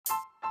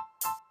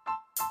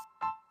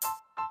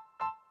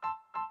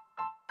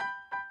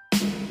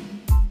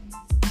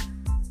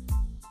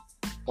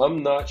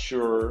I'm not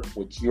sure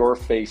what you're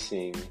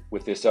facing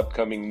with this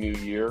upcoming new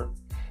year,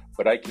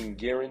 but I can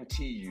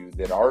guarantee you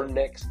that our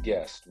next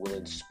guest will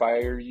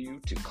inspire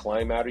you to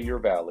climb out of your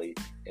valley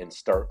and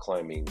start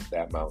climbing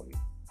that mountain.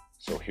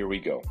 So here we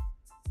go.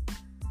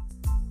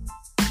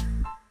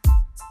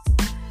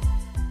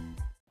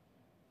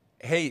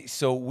 Hey,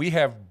 so we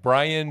have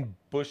Brian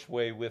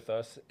Bushway with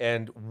us,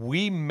 and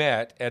we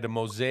met at a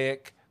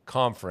Mosaic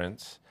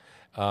conference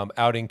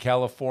out in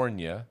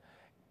California,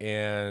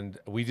 and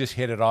we just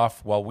hit it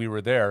off while we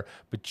were there.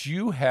 But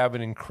you have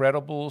an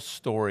incredible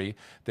story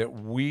that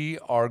we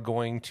are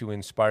going to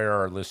inspire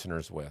our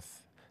listeners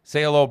with.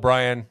 Say hello,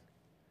 Brian.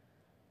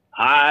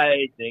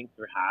 Hi, thanks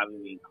for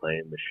having me, Clay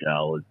and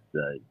Michelle. It's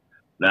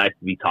nice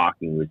to be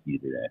talking with you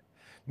today.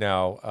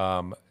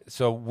 Now,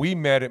 so we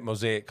met at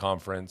Mosaic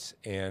Conference,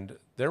 and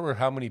there were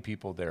how many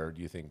people there,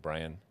 do you think,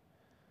 Brian?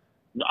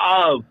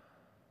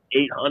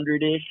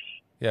 800-ish.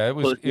 Yeah, it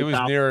was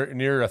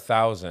near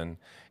 1,000,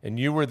 and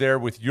you were there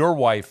with your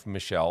wife,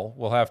 Michelle.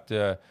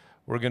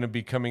 We're going to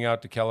be coming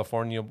out to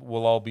California.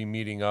 We'll all be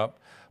meeting up,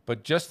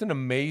 but just an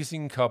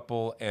amazing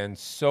couple and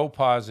so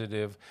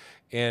positive.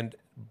 And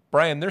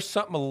Brian, there's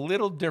something a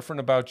little different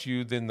about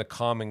you than the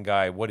common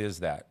guy. What is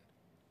that?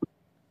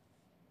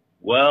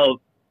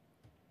 Well,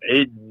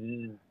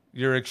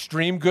 your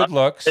extreme good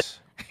looks.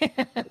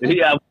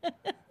 Yeah.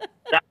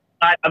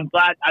 I'm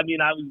glad. I mean,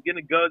 I was going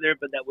to go there,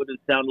 but that would have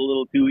sounded a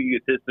little too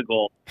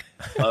egotistical.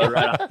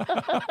 Right.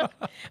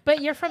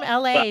 But you're from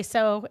LA,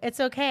 so it's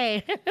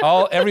okay.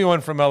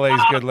 Everyone from LA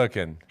is good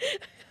looking.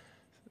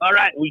 All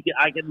right.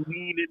 I can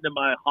lean into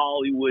my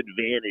Hollywood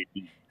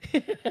vanity.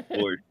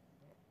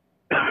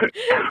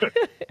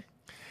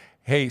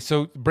 Hey,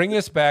 so bring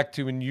us back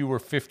to when you were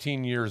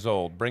 15 years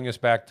old. Bring us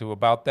back to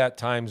about that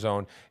time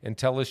zone and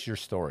tell us your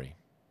story.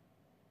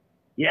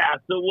 Yeah,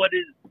 so what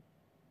is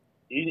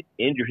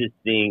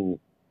interesting,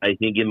 I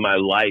think, in my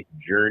life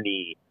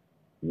journey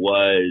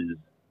was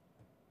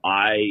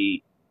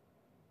I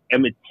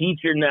am a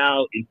teacher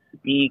now and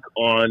speak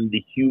on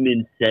the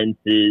human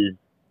senses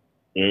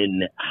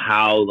and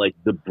how, like,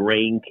 the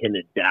brain can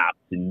adapt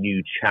to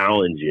new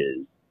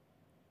challenges.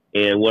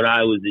 And when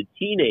I was a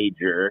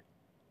teenager,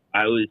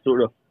 I was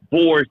sort of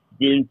forced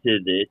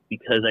into this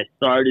because I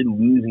started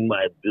losing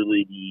my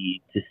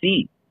ability to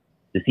see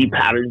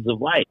patterns of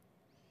light.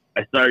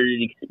 I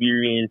started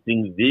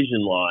experiencing vision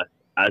loss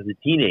as a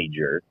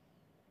teenager.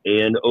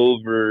 And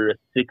over a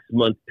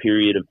 6-month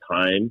period of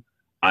time,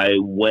 I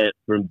went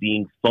from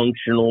being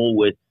functional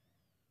with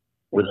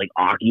like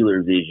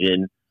ocular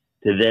vision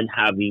to then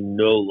having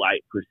no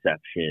light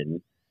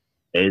perception,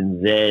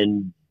 and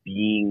then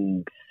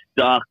being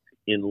stuck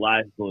in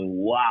life going,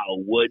 wow,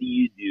 what do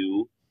you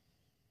do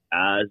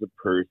as a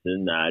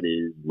person that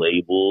is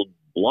labeled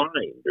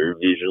blind or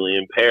visually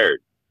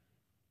impaired?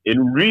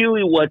 And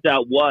really what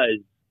that was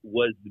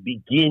the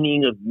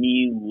beginning of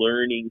me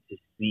learning to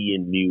see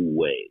in new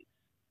ways,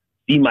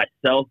 see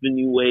myself in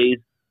new ways,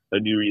 a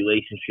new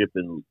relationship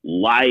in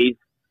life,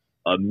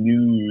 a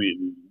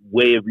new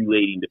way of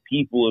relating to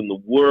people in the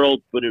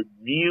world. But it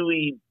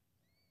really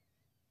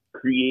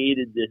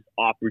created this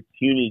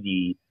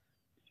opportunity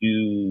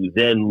to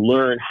then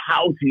learn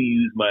how to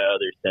use my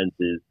other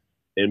senses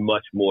in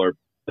much more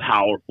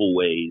powerful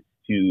ways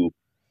to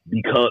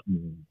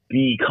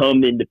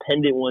become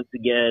independent once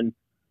again,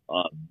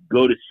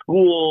 go to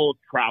school,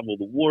 travel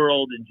the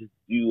world, and just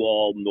do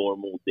all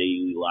normal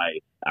daily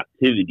life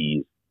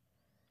activities.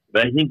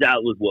 But I think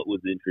that was what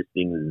was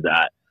interesting, is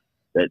that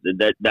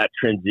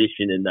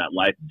transition in that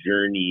life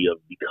journey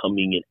of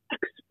becoming an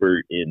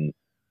expert in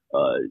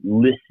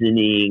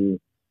listening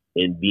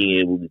and being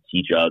able to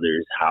teach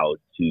others how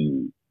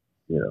to,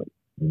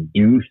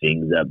 do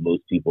things that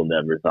most people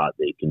never thought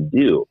they can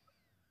do.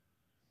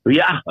 But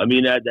yeah, I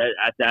mean, at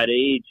that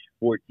age,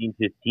 14,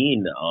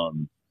 15, it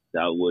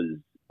was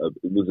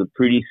a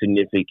pretty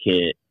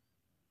significant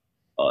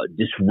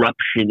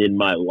disruption in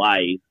my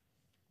life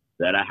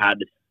that I had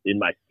to, in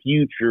my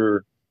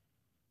future.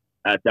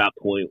 At that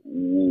point,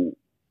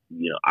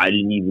 I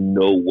didn't even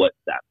know what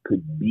that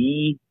could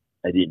be.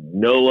 I didn't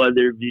know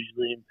other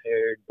visually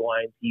impaired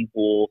blind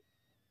people,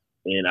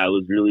 and I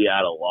was really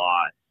at a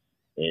loss.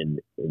 And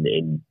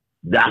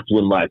that's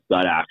when life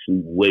got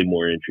actually way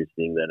more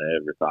interesting than I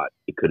ever thought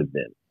it could have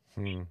been.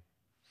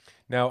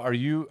 Now, are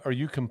you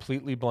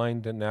completely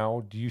blind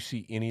now? Do you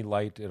see any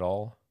light at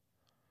all?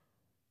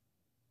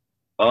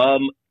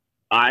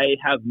 I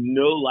have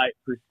no light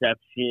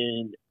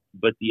perception,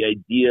 but the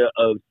idea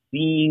of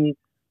seeing,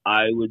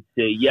 I would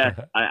say yes.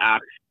 I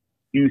actually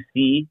do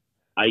see.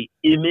 I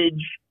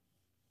image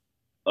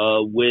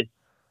with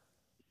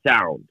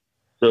sound.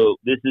 So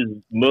this is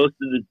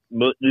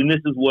and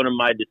this is one of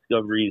my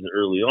discoveries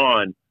early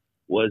on,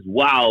 was,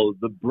 wow,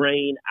 the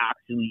brain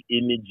actually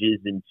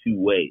images in two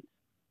ways,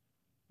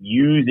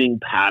 using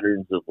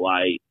patterns of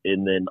light,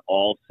 and then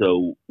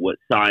also what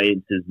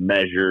science has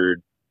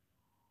measured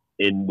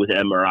with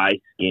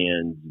MRI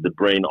scans, the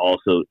brain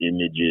also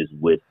images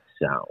with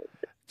sound.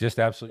 Just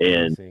absolutely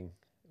amazing.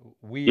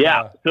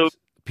 So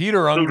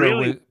Peter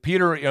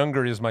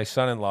Unger is my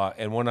son-in-law,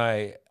 and when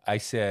I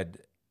said,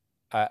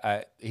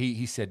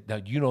 he said,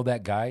 now, you know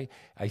that guy?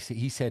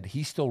 He said,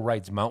 he still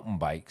rides mountain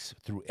bikes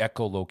through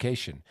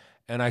echolocation.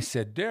 And I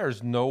said,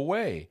 there's no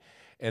way.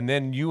 And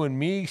then you and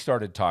me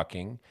started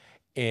talking,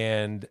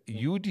 and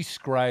you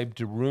described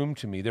the room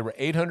to me. There were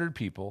 800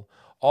 people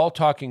all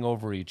talking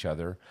over each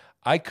other.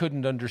 I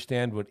couldn't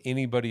understand what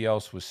anybody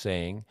else was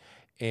saying.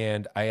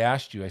 And I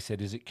asked you, I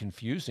said, is it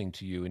confusing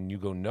to you? And you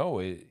go, no,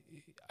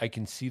 I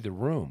can see the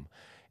room.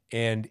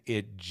 And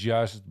it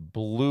just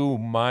blew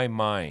my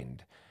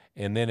mind.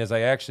 And then as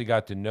I actually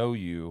got to know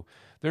you,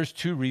 there's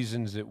two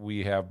reasons that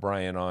we have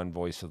Brian on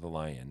Voice of the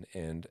Lion.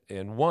 And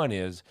one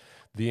is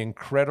the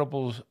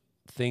incredible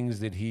things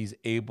that he's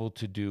able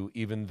to do,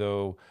 even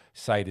though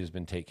sight has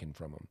been taken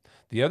from him.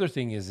 The other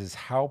thing is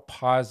how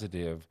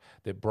positive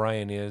that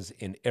Brian is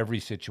in every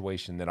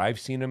situation that I've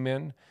seen him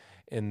in.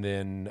 And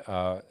then,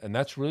 and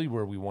that's really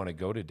where we want to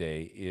go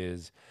today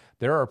is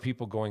there are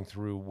people going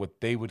through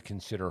what they would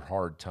consider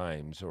hard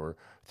times or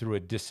through a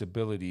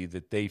disability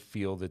that they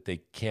feel that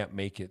they can't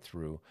make it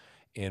through.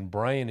 And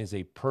Brian is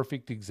a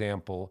perfect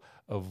example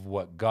of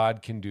what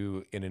God can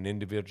do in an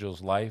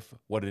individual's life,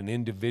 what an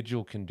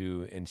individual can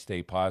do and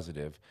stay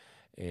positive.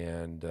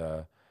 And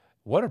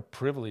what a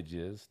privilege it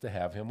is to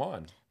have him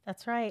on.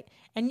 That's right.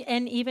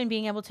 And even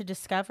being able to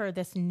discover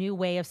this new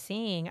way of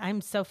seeing. I'm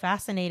so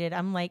fascinated.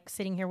 I'm like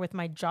sitting here with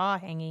my jaw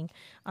hanging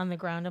on the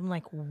ground. I'm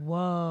like,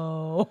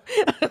 whoa.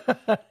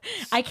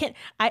 I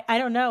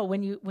don't know.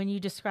 When you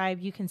describe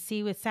you can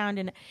see with sound,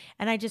 and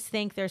I just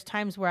think there's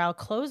times where I'll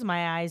close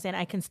my eyes and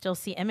I can still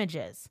see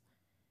images.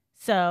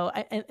 So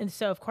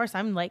so of course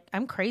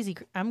I'm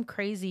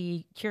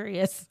crazy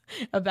curious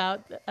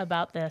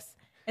about this.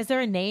 Is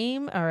there a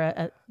name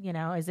or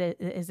is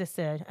this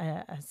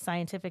a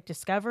scientific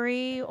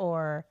discovery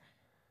or?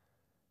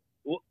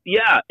 Well,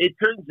 yeah, it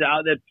turns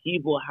out that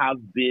people have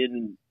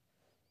been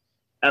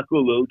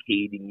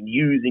echolocating,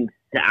 using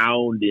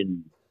sound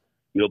in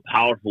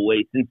powerful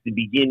ways since the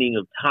beginning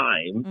of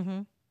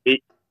time. Mm-hmm.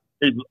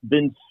 There's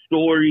been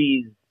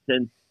stories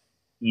since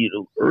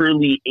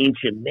early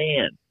ancient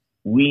man.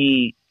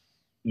 We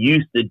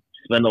used to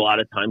spend a lot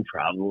of time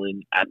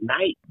traveling at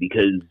night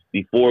because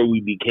before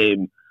we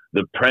became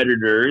the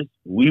predators,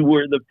 we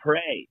were the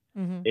prey.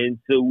 Mm-hmm. And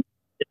so we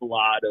did a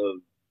lot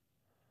of,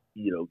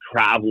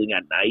 traveling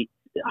at night,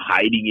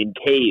 hiding in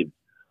caves.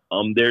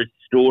 There's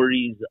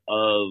stories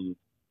of,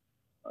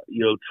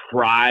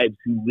 tribes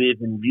who live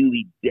in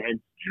really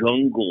dense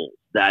jungles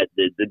that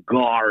the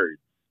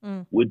guards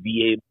would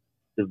be able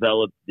to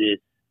develop this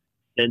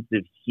sense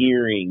of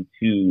hearing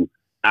to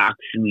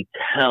actually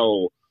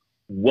tell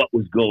what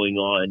was going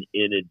on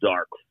in a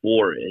dark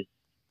forest.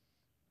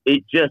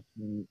 It just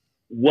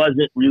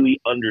wasn't really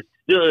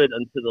understood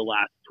until the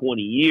last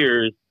 20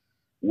 years,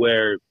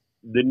 where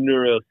the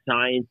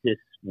neuroscientists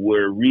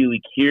were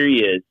really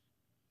curious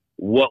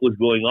what was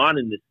going on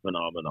in this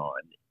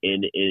phenomenon.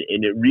 And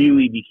it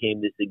really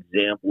became this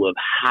example of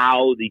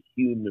how the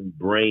human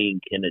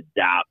brain can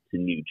adapt to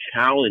new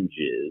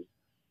challenges.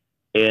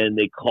 And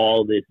they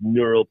call this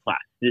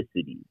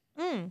neuroplasticity.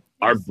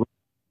 Our brains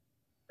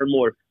are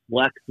more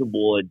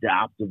flexible,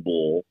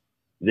 adaptable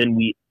than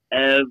we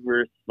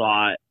ever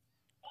thought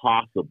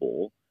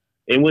possible.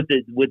 And what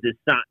the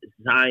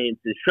science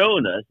has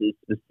shown us is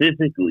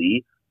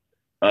specifically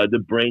the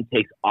brain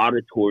takes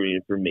auditory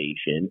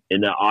information,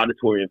 and that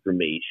auditory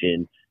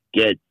information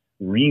gets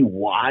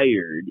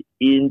rewired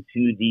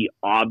into the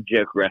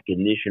object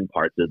recognition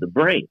parts of the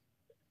brain.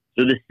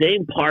 So the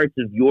same parts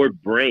of your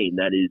brain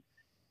that is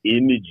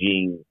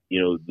imaging,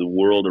 the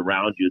world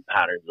around you with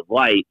patterns of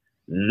light,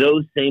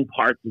 those same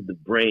parts of the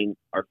brain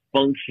are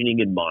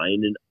functioning in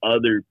mine and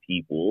other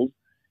people's,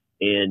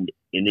 and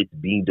it's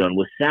being done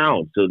with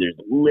sound. So there's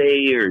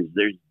layers,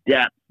 there's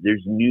depth,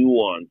 there's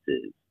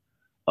nuances.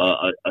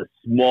 A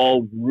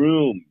small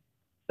room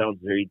sounds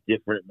very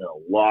different than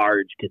a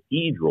large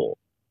cathedral.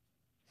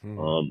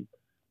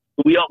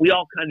 We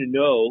all kind of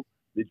know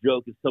the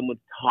joke if someone's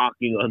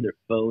talking on their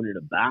phone in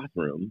a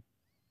bathroom.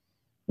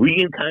 We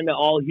can kind of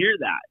all hear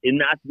that,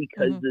 and that's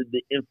because of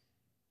the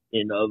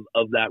information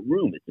of that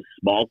room. It's a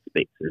small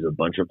space. There's a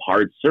bunch of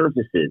hard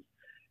surfaces,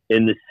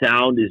 and the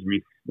sound is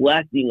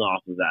reflecting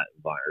off of that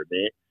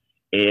environment,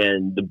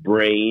 and the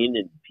brain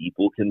and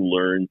people can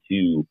learn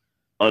to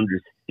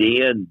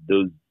understand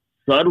those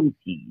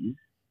subtleties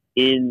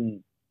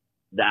in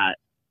that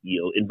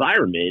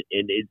environment,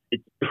 and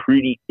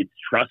it's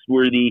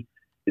trustworthy,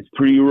 it's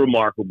pretty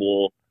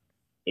remarkable,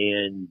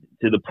 and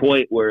to the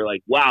point where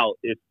wow,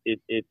 if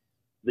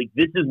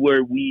this is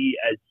where we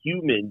as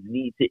humans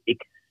need to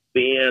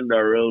expand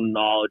our own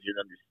knowledge and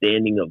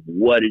understanding of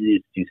what it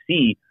is to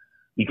see.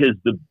 Because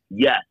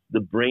the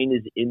brain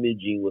is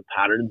imaging with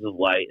patterns of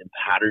light and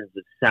patterns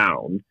of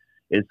sound.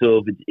 And so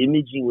if it's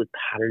imaging with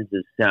patterns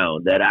of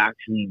sound, that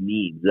actually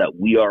means that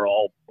we are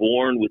all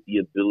born with the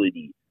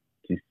ability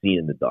to see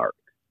in the dark.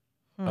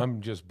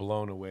 I'm just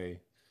blown away.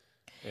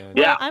 And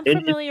I'm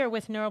familiar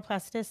with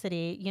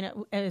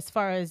neuroplasticity, as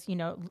far as,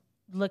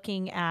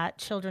 looking at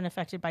children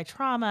affected by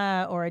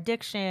trauma or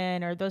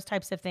addiction or those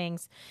types of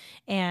things.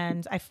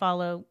 And I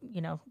follow,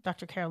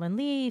 Dr. Carolyn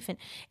Leaf. And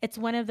it's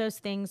one of those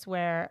things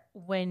where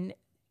when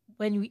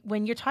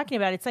you're talking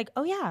about it, it's like,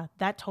 oh yeah,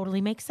 that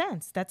totally makes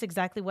sense. That's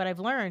exactly what I've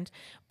learned.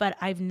 But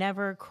I've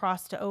never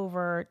crossed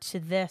over to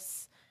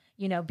this,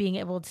 being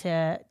able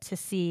to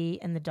see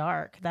in the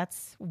dark.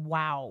 That's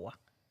wow.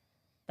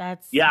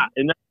 Yeah.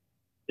 And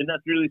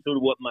that's really sort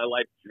of what my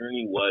life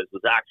journey was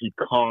actually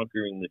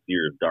conquering the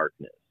fear of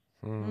darkness.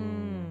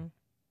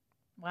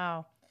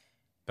 Wow.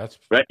 That's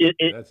right.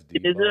 That's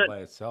deep all by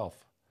itself.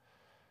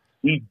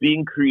 We've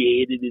been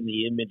created in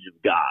the image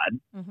of God,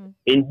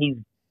 and He's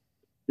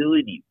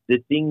ability, the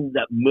things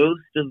that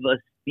most of us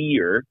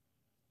fear,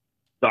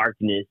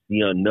 darkness,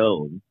 the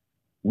unknown,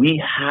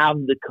 we have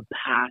the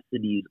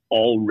capacities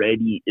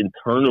already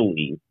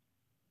internally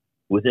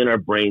within our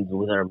brains and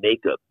within our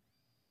makeup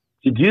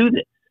to do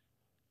this.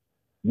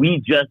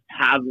 We just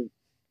haven't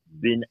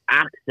been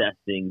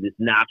accessing this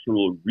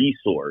natural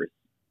resource,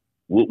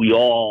 what we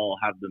all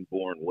have been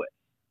born with.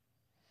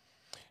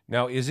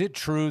 Now, is it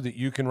true that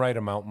you can ride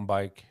a mountain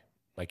bike,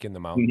 like in the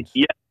mountains?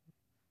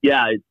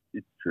 Yeah,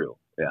 it's true.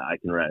 Yeah, I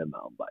can ride a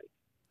mountain bike.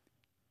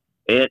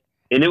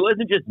 And it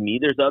wasn't just me.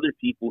 There's other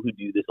people who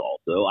do this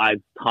also.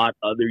 I've taught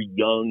other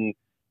young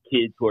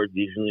kids who are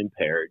visually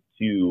impaired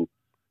to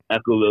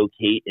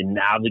echolocate and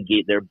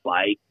navigate their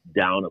bike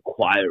down a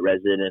quiet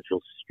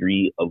residential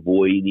street,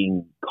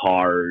 avoiding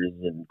cars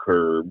and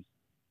curbs.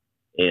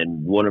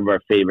 And one of our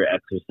favorite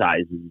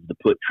exercises is to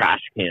put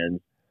trash cans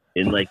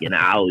in like an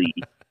alley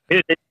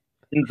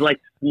and like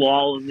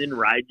slalom and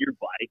ride your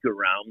bike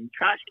around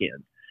trash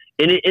cans.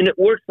 And it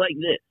works like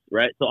this,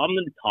 right? So I'm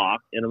going to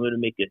talk and I'm going to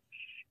make a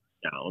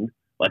sound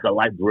like a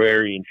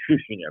librarian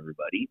shushing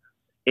everybody.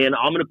 And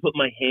I'm going to put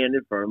my hand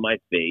in front of my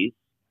face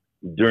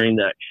during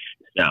that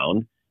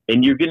sound.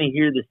 And you're going to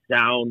hear the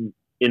sound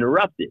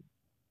interrupted.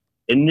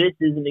 And this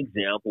is an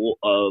example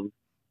of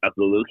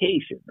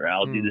echolocation, right?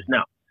 I'll do this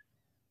now.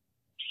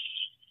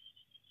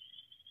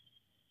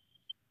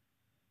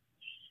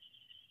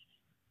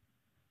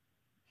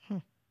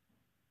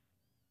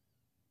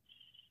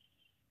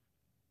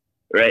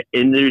 Right.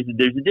 And there's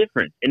a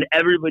difference. And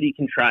everybody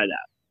can try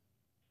that.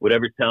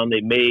 Whatever sound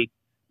they make,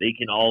 they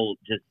can all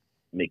just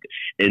make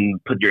and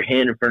put your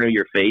hand in front of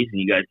your face,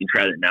 and you guys can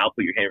try that now.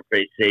 Put your hand in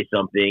front of your face, say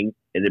something,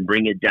 and then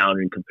bring it down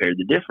and compare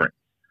the difference.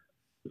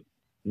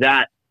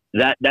 That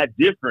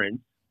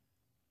difference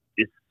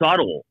is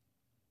subtle.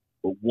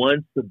 But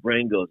once the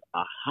brain goes,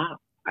 aha,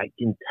 I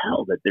can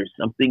tell that there's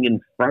something in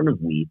front of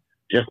me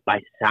just by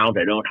sound.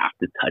 I don't have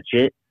to touch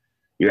it.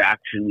 You're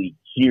actually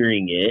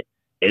hearing it.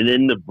 And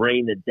then the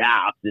brain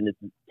adapts, and it's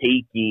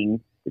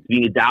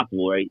being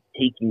adaptable, right?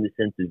 Taking the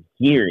sense of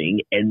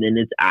hearing, and then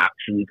it's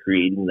actually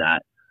creating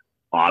that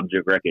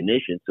object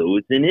recognition. So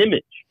it's an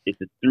image.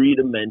 It's a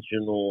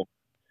three-dimensional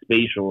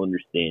spatial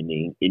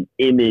understanding, an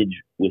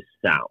image with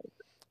sound.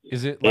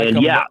 Is it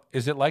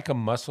like a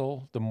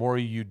muscle? The more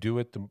you do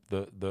it,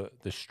 the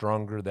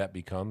stronger that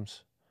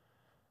becomes?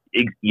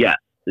 Yes,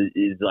 it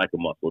is like a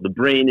muscle. The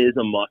brain is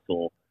a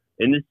muscle.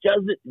 And this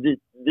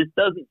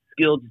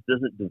skill just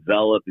doesn't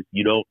develop if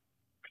you don't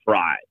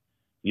try.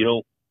 You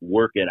don't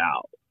work it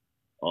out.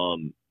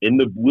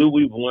 And what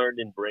we've learned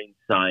in brain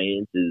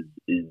science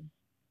is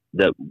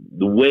that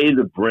the way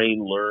the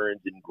brain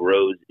learns and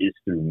grows is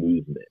through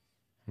movement.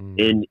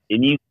 And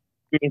you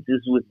experience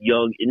this with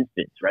young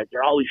infants, right?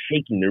 They're always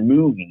shaking, they're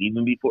moving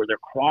even before they're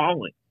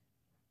crawling.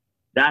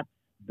 That's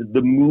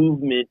the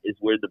movement is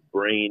where the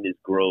brain is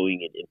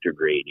growing and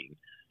integrating.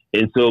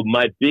 And so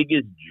my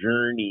biggest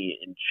journey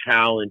and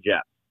challenge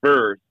at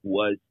first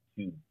was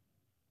to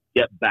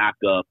get back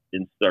up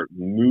and start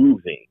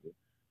moving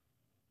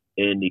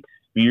and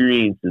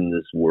experiencing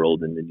this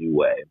world in a new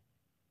way,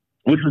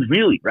 which was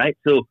really, right?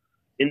 So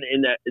this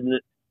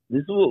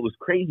is what was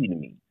crazy to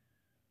me.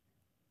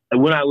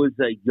 When I was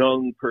a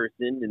young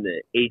person in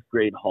the 8th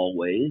grade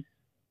hallways,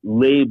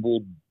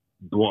 labeled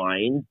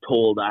blind,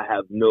 told I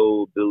have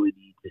no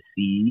ability to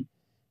see,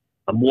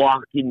 I'm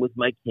walking with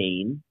my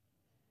cane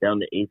down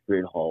the 8th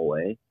grade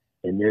hallway,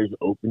 and there's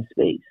open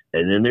space.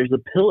 And then there's a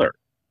pillar,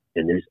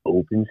 and there's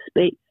open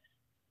space.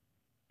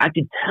 I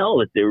could tell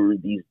that there were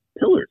these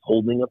pillars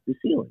holding up the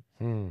ceiling.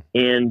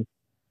 And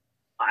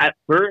at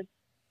first,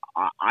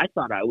 I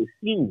thought I was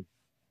seeing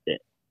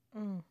it.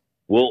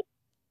 Well,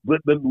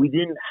 but we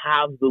didn't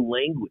have the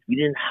language. We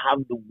didn't have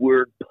the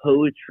word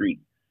poetry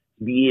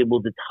to be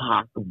able to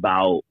talk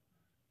about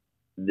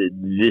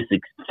this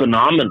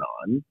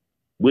phenomenon,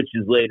 which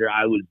is later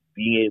I was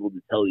being able to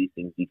tell these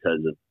things because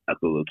of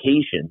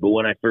echolocation. But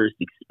when I first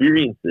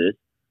experienced this,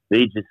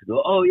 they just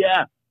go, oh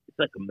yeah, it's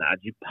like a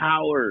magic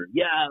power.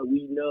 Yeah,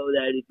 we know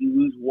that if you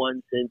lose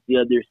one sense, the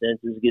other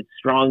senses get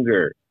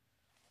stronger.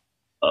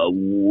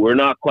 We're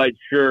not quite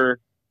sure,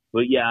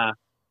 but yeah,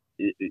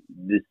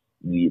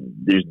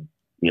 there's,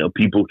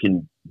 people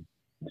can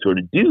sort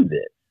of do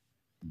this.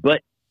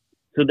 But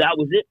so that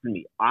was it for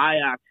me.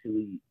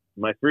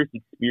 My first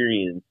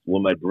experience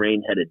when my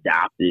brain had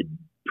adapted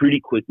pretty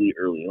quickly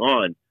early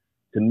on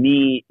to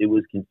me, it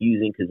was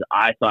confusing because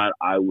I thought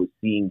I was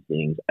seeing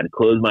things. I'd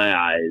close my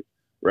eyes,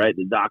 right?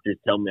 The doctors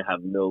tell me I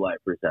have no light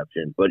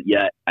perception, but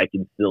yet I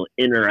can still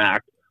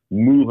interact,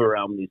 move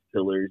around these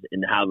pillars,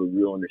 and have a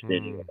real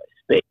understanding of my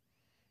space.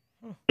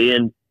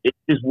 And it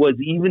just was,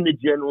 even the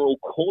general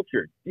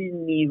culture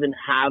didn't even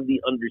have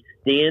the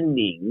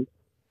understanding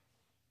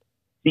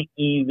to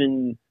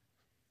even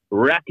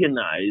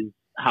recognize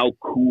how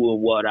cool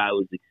what I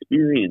was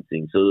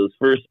experiencing. So those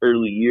first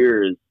early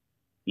years,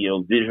 you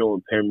know, visual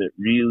impairment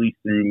really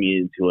threw me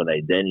into an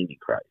identity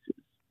crisis.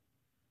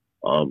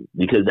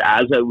 Because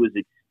as I was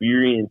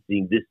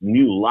experiencing this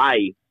new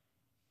life,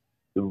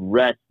 the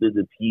rest of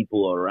the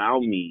people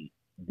around me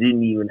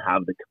didn't even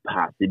have the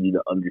capacity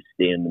to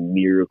understand the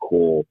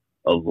miracle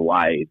of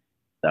life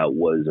that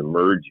was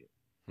emerging.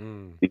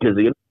 Because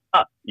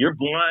you're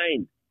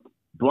blind.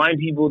 Blind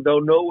people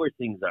don't know where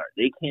things are.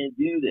 They can't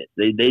do this.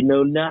 They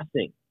know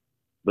nothing.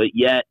 But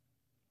yet,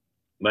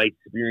 my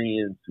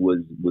experience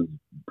was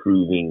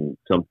proving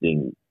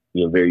something,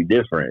 you know, very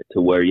different,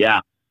 to where,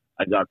 I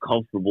got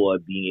comfortable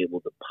at being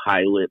able to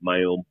pilot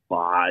my own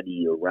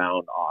body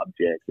around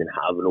objects and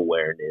have an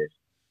awareness.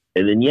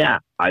 And then,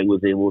 I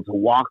was able to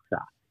walk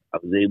fast. I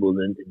was able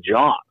then to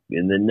jog.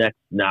 And the next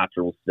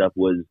natural step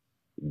was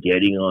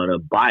getting on a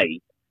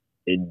bike.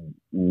 And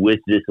with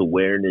this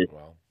awareness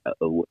of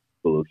the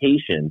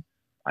location,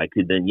 I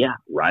could then,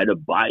 ride a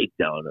bike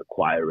down a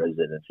quiet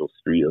residential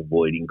street,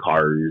 avoiding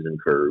cars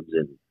and curbs,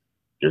 and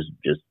just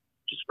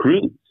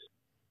cruise.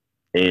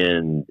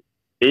 And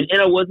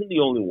I wasn't the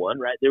only one,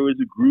 right? There was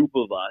a group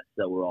of us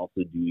that were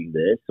also doing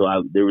this.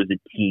 So there was a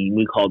team.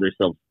 We called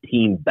ourselves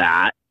Team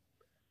Bat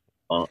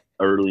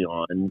early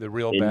on. The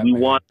real and Batman. But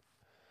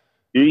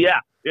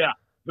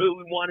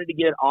we wanted to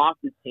get off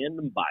the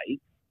tandem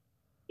bike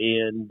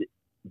and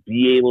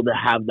be able to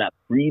have that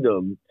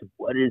freedom to,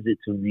 what is it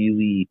to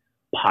really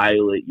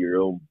pilot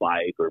your own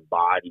bike or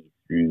body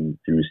through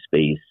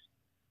space.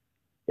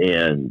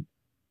 And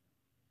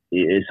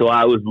so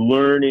I was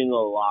learning a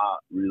lot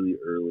really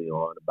early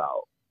on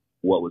about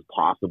what was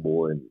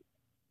possible, and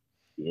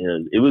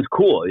it was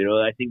cool.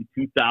 I think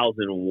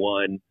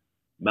 2001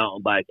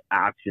 Mountain Bike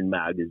Action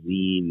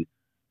magazine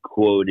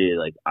quoted,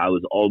 like, I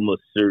was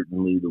almost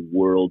certainly the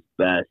world's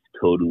best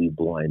totally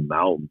blind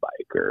mountain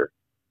biker.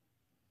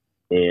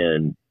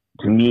 And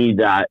to me,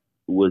 that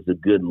was a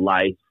good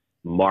life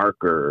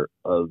marker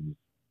of,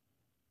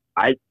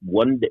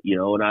 one day,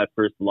 when I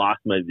first lost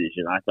my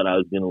vision, I thought I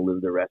was going to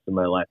live the rest of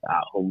my life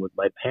at home with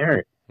my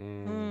parents.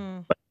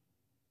 But,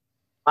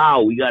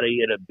 wow, we got to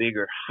get a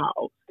bigger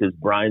house because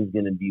Brian's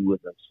going to be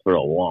with us for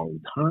a long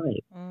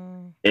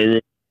time. And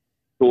in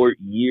short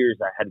years,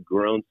 I had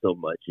grown so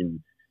much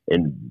and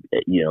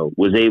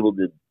was able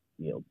to,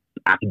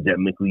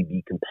 academically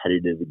be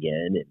competitive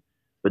again.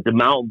 But the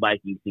mountain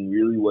biking thing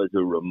really was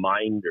a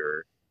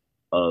reminder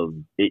of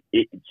that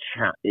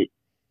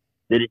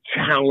it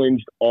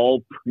challenged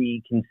all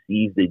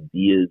preconceived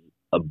ideas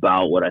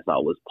about what I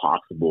thought was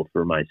possible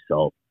for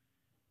myself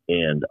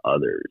and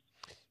others.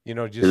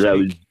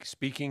 Just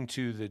speaking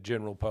to the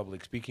general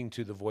public, speaking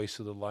to the Voice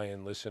of the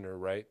Lion listener,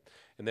 right?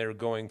 And they're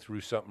going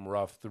through something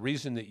rough. The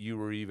reason that you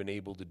were even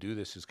able to do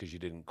this is because you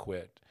didn't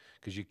quit,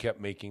 because you kept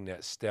making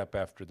that step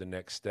after the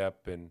next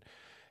step, and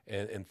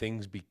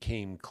things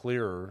became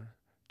clearer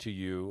to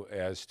you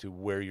as to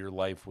where your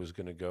life was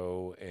going to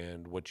go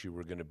and what you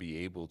were going to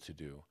be able to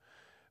do.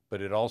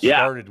 But it all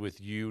started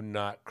with you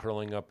not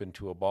curling up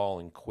into a ball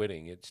and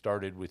quitting. It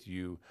started with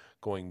you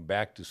going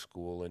back to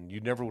school, and you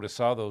never would have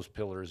saw those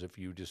pillars if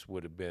you just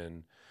would have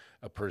been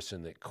a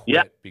person that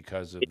quit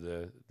because of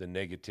the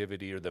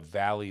negativity or the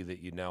valley that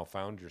you now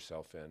found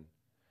yourself in.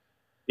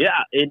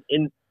 Yeah, and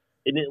it,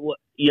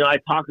 I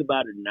talk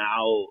about it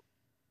now,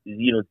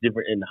 it's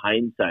different in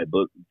hindsight,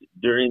 but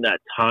during that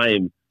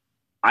time,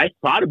 I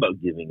thought about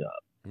giving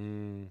up.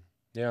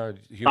 Yeah,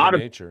 human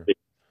nature.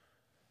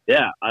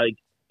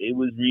 It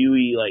was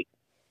really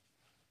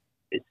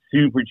it's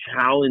super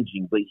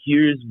challenging, but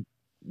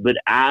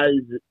as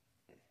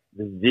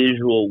the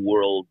visual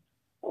world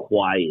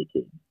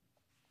quieted,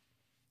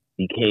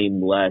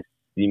 became less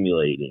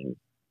stimulating,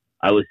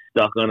 I was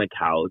stuck on a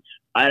couch.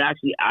 I had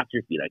actually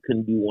atrophied. I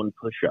couldn't do one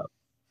push-up.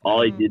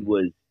 All I did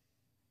was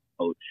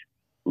coach,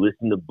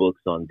 listen to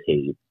books on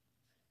tape.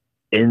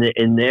 And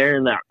there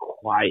in that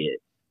quiet,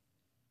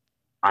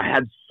 I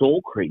had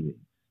soul cravings.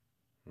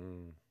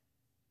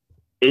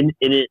 And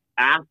it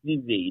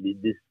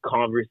activated this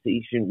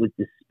conversation with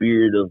the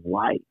spirit of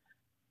life,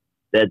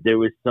 that there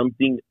was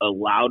something, a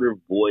louder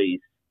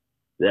voice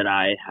that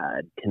I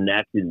had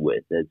connected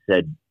with that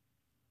said,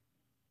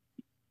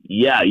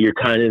 you're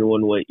kind of in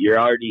one way. You're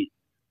already,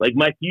 like,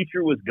 my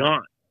future was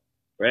gone,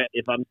 right?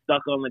 If I'm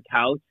stuck on the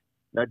couch,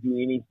 not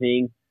doing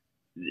anything,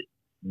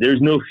 there's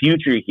no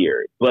future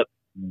here. But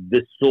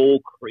the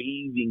soul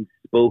craving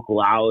spoke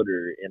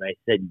louder, and I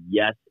said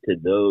yes to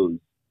those.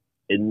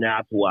 And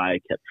that's why I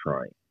kept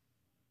trying.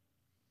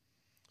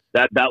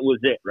 That was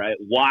it, right?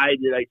 Why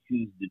did I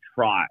choose to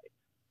try?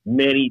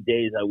 Many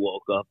days I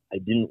woke up, I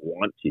didn't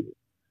want to.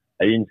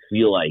 I didn't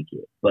feel like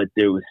it. But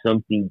there was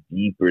something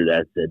deeper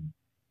that said,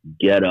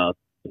 get up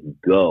and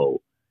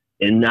go.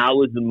 And that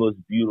was the most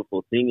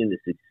beautiful thing in this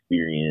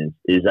experience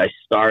is I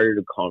started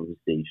a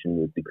conversation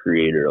with the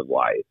creator of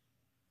life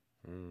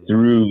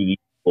through these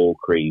full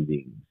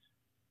cravings.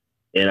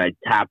 And I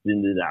tapped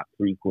into that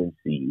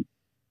frequency.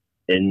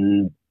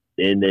 And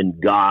then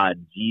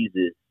God,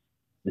 Jesus,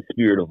 the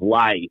spirit of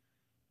life,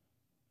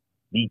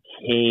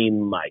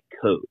 became my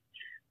coach.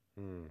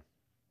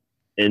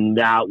 And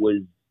that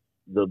was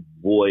the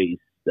voice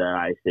that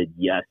I said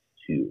yes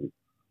to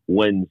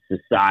when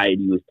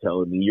society was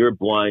telling me, you're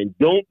blind,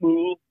 don't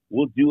move,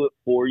 we'll do it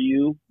for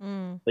you.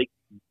 Like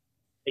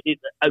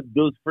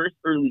those first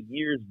early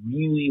years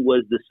really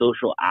was the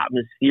social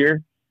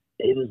atmosphere.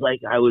 It was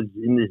like I was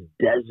in this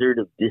desert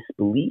of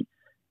disbelief.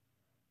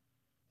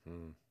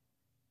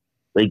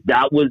 Like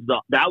that was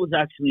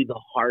actually the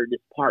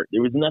hardest part.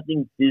 There was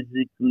nothing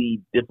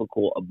physically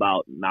difficult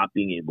about not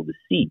being able to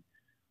see.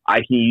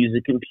 I can use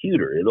a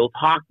computer. It'll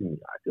talk to me.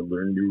 I can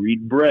learn to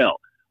read Braille.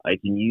 I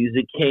can use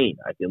a cane.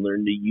 I can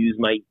learn to use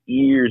my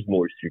ears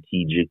more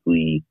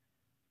strategically.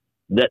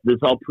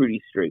 That's all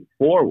pretty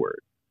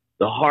straightforward.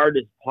 The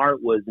hardest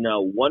part was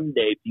now one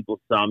day people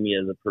saw me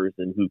as a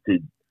person who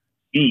could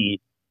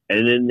see,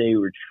 and then they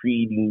were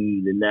treating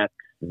me the next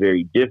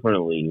very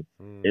differently.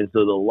 And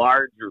so the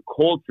larger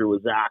culture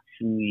was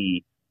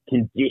actually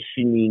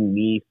conditioning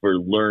me for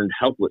learned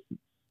helplessness.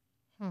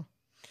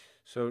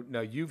 So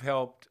now you've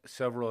helped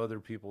several other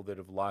people that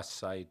have lost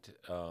sight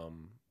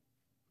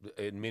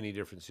in many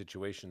different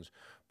situations,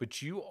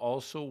 but you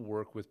also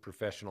work with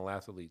professional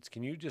athletes.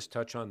 Can you just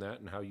touch on that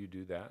and how you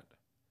do that?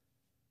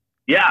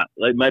 Yeah,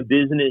 like my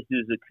business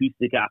is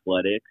Acoustic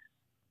Athletics.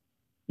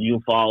 You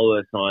can follow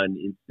us on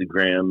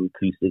Instagram,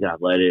 Acoustic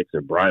Athletics,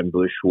 or Brian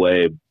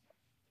Bushway,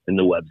 and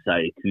the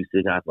website,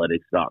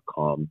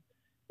 acousticathletics.com.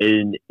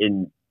 And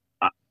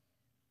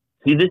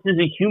see, this is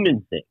a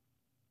human thing.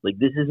 Like,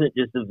 this isn't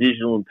just a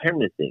visual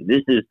impairment thing.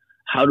 This is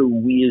how do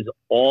we as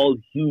all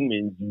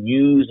humans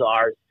use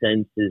our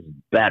senses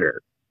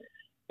better?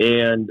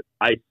 And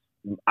I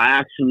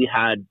actually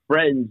had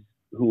friends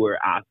who were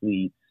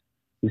athletes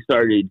who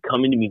started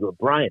coming to me and go,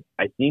 Brian,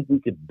 I think we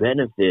could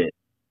benefit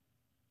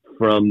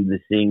from the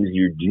things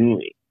you're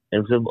doing.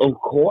 And so, of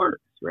course,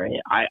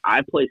 right?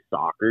 I play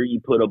soccer.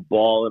 You put a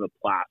ball in a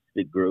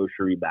plastic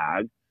grocery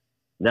bag.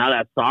 Now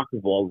that soccer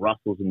ball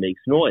rustles and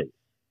makes noise.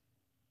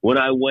 When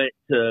I went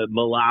to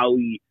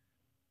Malawi,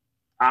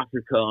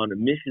 Africa on a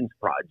missions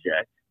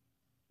project,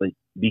 like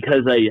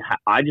because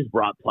I just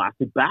brought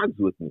plastic bags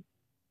with me.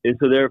 And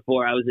so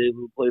therefore I was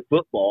able to play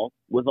football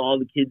with all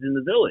the kids in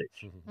the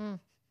village.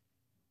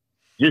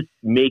 Just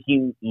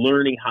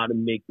learning how to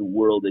make the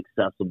world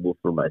accessible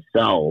for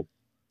myself.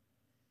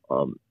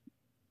 So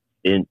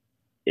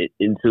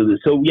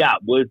yeah,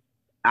 with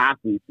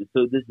athletes,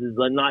 so this is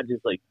not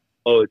just like,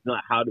 oh, it's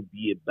not how to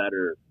be a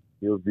better,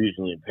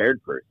 visually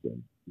impaired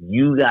person.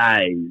 You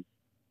guys,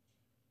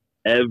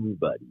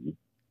 everybody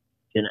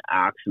can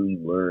actually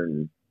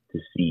learn to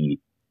see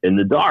in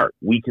the dark.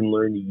 We can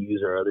learn to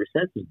use our other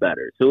senses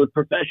better. So with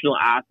professional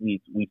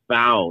athletes, we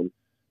found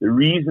the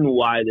reason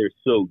why they're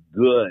so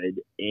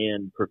good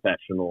and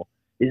professional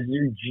is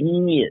they're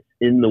genius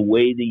in the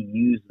way they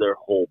use their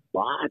whole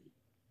body.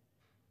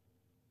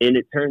 And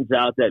it turns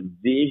out that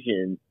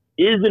vision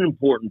is an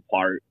important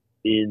part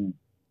in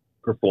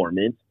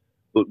performance,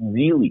 but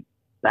really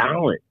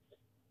balance,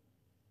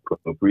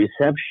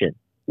 proprioception.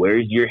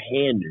 Where's your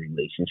hand in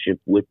relationship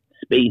with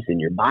space in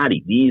your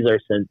body? These are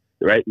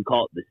right? We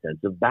call it the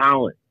sense of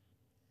balance,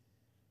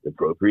 the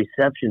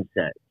proprioception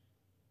sense.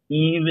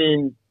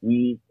 Even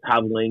we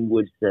have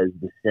language says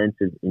the sense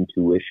of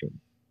intuition,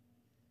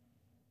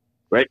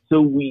 right?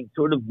 So we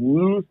sort of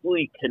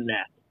loosely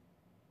connect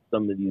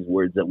some of these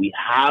words that we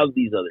have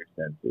these other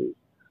senses.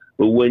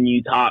 But when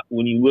you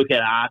look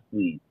at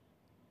athletes,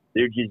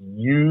 they're just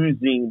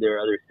using their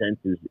other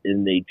senses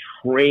and they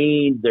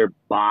train their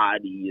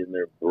body and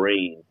their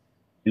brain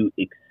to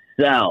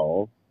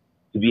excel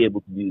to be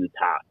able to do the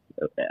task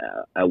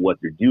at what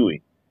they're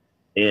doing.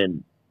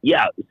 And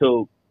yeah,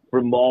 so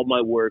from all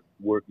my work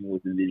working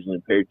with the visually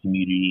impaired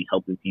community,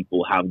 helping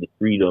people have the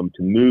freedom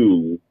to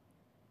move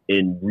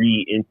and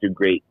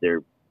reintegrate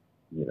their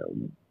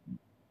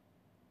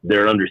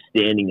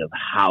understanding of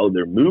how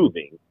they're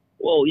moving.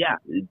 Well, yeah,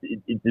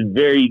 it's a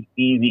very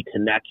easy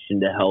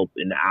connection to help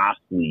an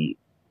athlete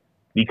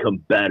become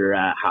better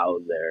at how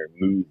they're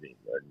moving.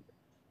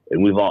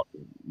 And we've all,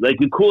 like,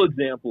 a cool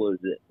example is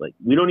this, like,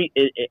 we don't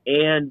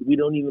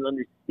even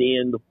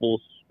understand the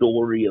full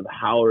story of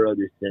how our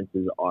other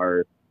senses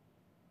are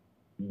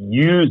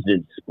used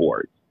in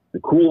sports.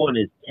 The cool one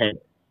is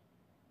tennis,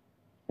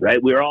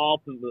 right? We're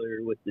all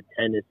familiar with the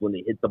tennis when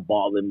they hit the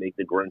ball and make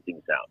the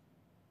grunting sound.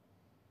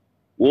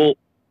 Well,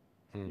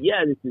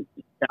 yeah, this is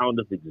the sound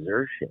of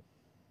exertion.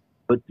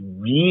 But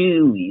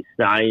really,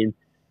 science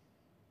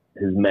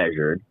has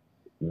measured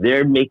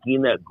they're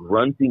making that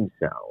grunting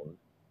sound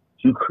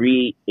to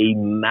create a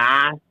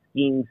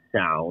masking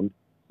sound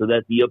so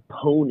that the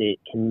opponent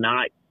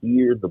cannot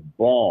hear the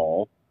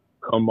ball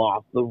come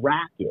off the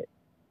racket.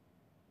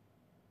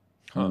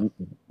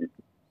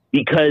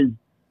 Because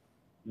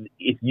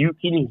if you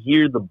can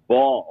hear the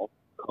ball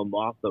come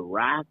off the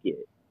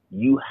racket,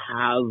 you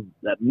have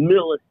that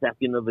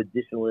millisecond of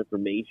additional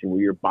information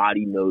where your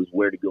body knows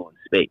where to go in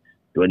space.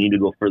 Do I need to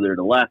go further to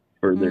the left,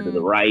 further to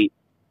the right?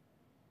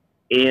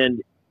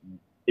 And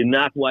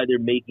that's why they're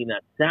making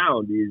that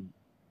sound, is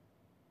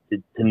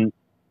to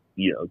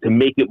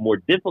make it more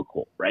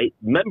difficult, right?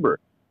 Remember,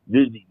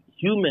 the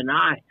human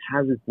eye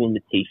has its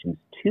limitations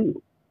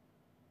too.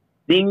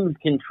 Things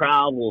can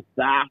travel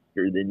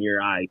faster than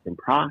your eye can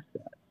process.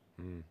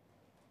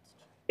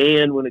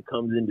 And when it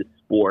comes into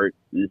sports,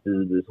 this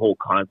whole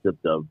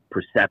concept of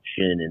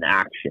perception and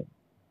action.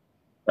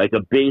 Like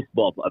a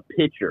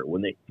pitcher,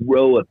 when they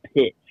throw a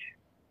pitch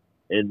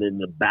and then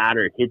the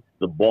batter hits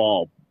the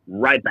ball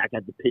right back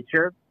at the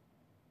pitcher,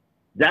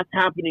 that's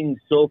happening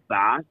so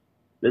fast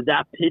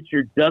that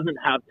pitcher doesn't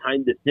have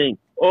time to think,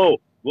 oh,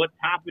 what's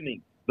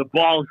happening? The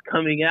ball's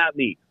coming at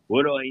me.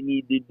 What do I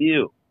need to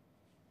do?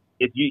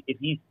 If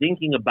he's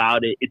thinking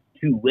about it, it's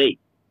too late.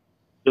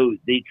 So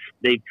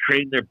they've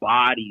trained their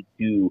body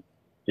to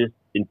just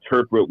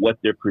interpret what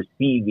they're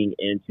perceiving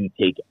and to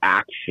take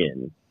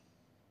action.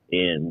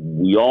 And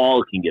we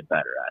all can get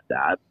better at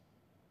that.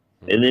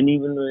 And then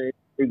even the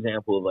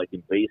example of, like,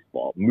 in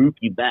baseball,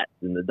 Mookie Betts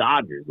in the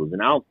Dodgers was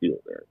an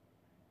outfielder.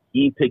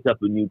 He picked up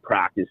a new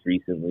practice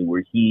recently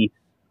where he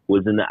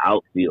was in the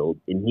outfield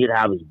and he'd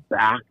have his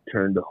back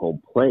turned to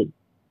home plate.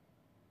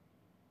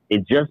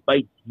 And just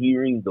by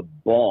hearing the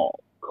ball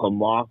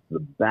come off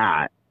the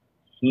bat,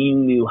 he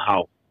knew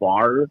how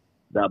far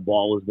that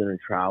ball was going to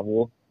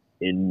travel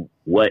and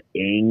what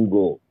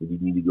angle did he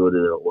need to go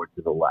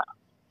to the left.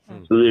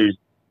 So there's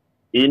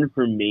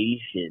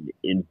information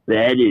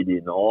embedded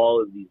in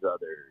all of these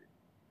other,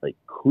 like,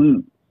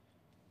 clues.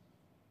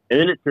 And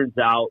then it turns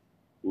out,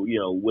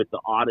 with the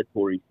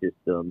auditory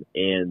system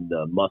and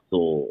the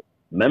muscle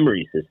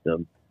memory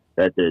system,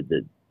 that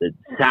the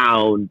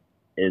sound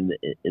in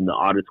the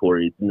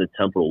auditory, it's in the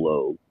temporal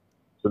lobe.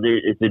 So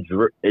it's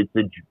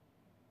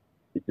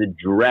a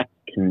direct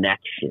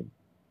connection.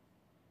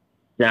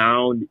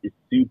 Sound is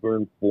super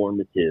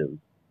informative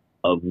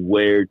of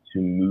where to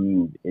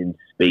move in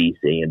space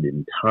and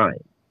in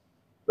time,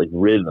 like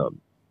rhythm.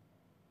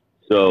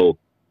 So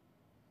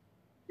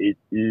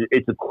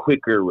it's a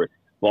quicker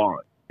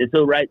response. And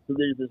so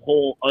there's this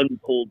whole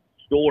untold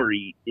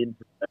story in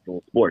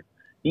professional sports.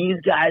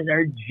 These guys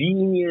are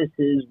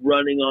geniuses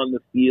running on the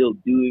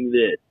field doing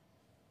this.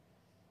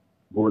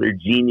 Well, they're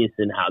genius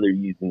in how they're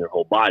using their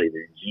whole body.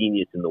 They're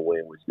genius in the way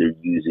in which they're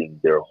using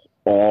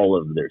all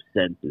of their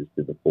senses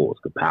to the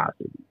fullest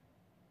capacity.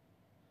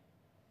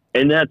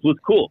 And that's what's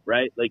cool,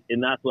 right? Like,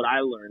 and that's what I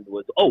learned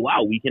was, oh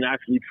wow, we can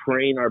actually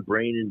train our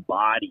brain and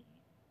body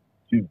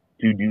to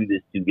do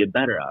this, to get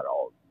better at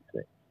all of these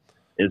things.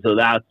 And so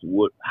that's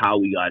how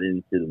we got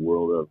into the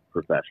world of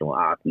professional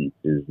athletes.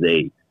 Is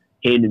they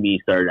came to me,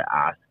 started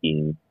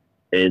asking,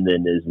 and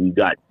then as we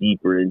got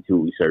deeper into it,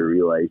 we started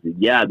realizing,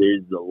 yeah,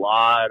 there's a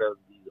lot of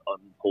these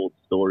untold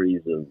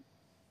stories of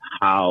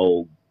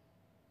how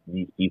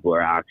these people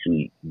are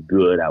actually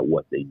good at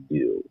what they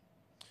do.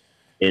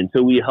 And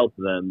so we help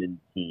them in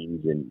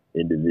teams and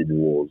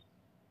individuals.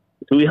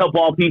 So we help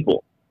all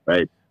people,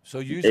 right? So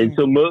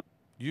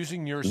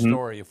using your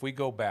story, if we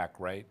go back,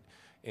 right,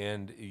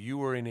 and you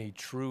were in a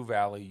true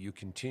valley, you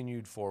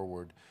continued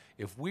forward.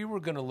 If we were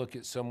going to look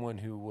at someone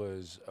who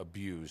was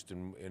abused,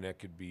 and it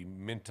could be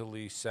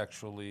mentally,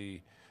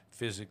 sexually,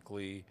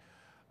 physically,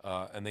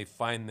 and they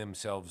find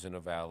themselves in a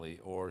valley,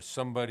 or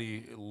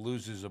somebody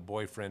loses a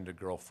boyfriend, a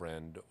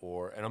girlfriend,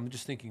 and I'm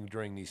just thinking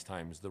during these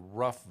times, the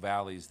rough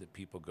valleys that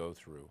people go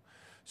through.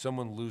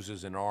 Someone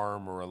loses an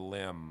arm or a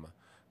limb.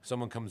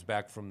 Someone comes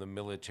back from the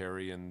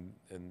military and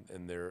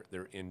they're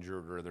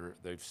injured or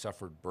they've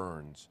suffered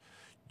burns.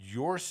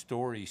 Your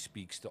story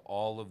speaks to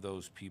all of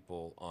those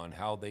people on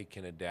how they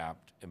can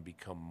adapt and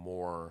become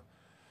more,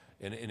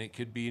 and it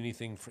could be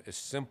anything as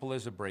simple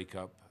as a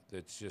breakup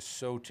that's just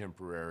so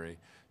temporary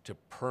to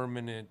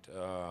permanent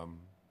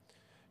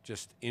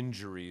just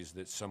injuries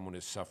that someone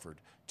has suffered.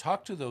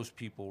 Talk to those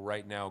people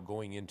right now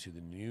going into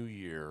the new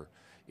year.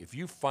 If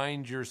you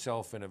find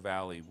yourself in a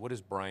valley, what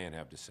does Brian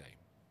have to say?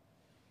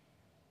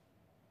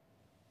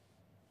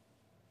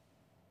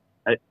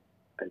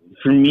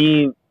 For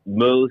me,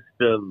 most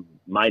of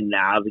my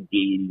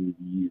navigating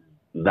these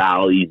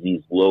valleys,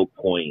 these low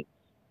points,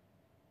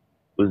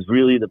 was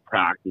really the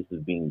practice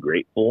of being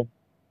grateful.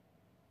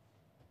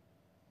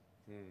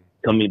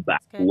 Coming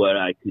back to what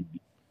I could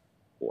be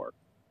for.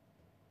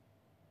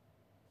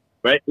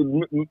 Right?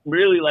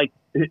 Really, like,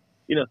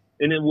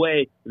 in a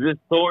way, the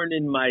thorn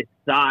in my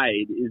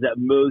side is that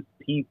most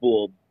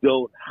people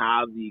don't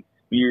have the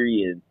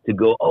experience to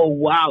go, oh,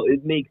 wow,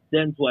 it makes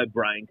sense why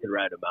Brian could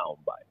ride a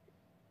mountain bike.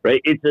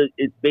 Right?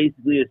 It's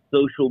basically a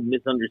social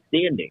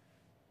misunderstanding.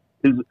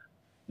 Because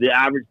the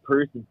average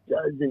person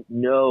doesn't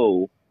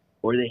know,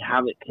 or they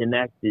haven't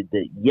connected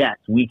that, yes,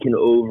 we can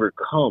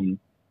overcome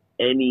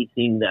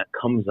anything that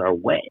comes our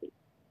way.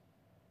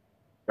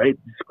 Right?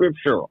 The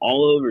scripture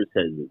all over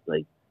says it's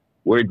like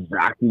we're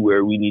exactly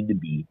where we need to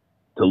be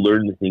to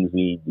learn the things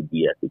we need to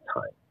be at the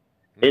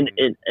time.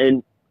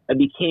 And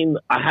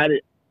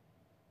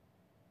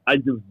I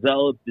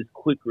developed this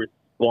quick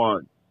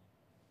response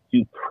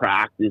to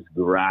practice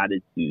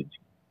gratitude,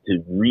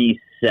 to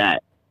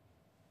reset,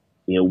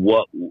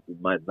 what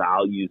my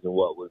values and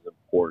what was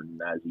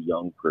important as a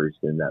young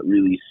person that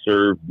really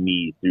served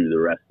me through the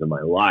rest of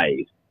my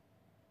life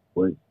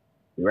was,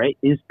 right,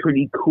 is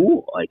pretty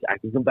cool. Like, I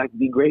can come back and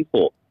be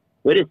grateful.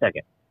 Wait a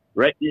second,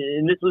 right?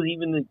 And this is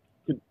even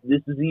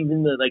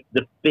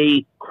the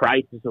faith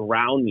crisis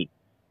around me.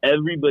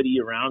 Everybody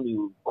around me,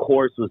 of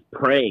course, was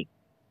praying.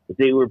 But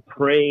they were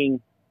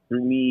praying for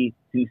me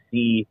to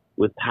see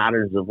with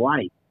patterns of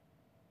light.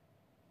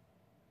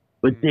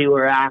 But they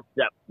were asked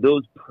that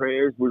those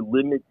prayers were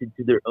limited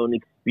to their own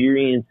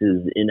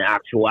experiences. In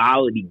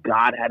actuality,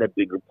 God had a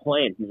bigger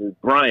plan. He says,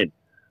 Brian,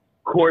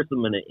 of course I'm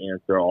going to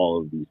answer all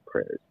of these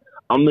prayers.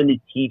 I'm going to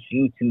teach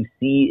you to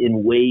see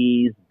in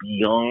ways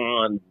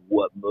beyond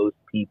what most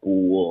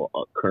people will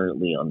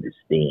currently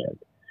understand.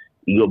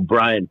 You go,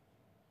 Brian,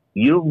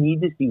 you don't need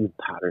to see with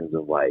patterns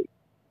of light.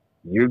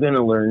 You're going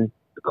to learn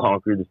to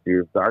conquer the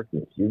fear of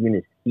darkness. You're going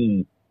to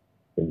see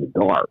in the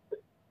dark.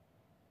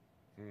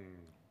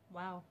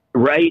 Wow.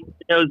 Right?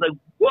 And I was like,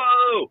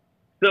 whoa.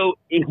 So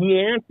he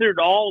answered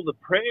all the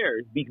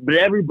prayers, but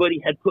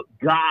everybody had put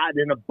God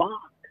in a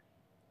box.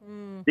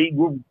 They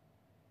were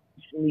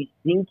actually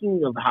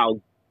thinking of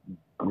how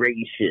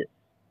gracious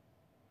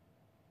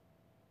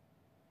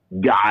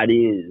God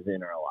is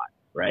in our life,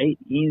 right?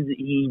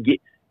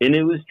 And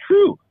it was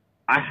true.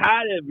 I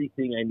had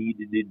everything I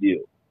needed to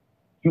do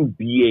to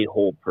be a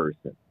whole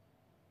person.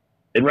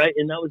 And right,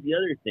 and that was the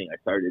other thing I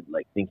started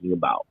thinking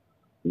about.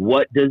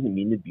 What does it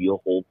mean to be a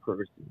whole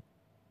person?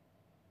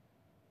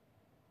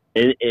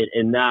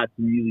 And that's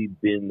really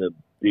been the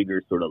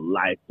bigger sort of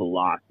life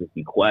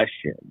philosophy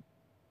question.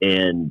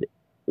 And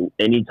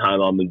anytime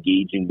I'm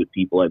engaging with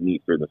people I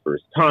meet for the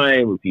first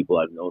time or people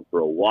I've known for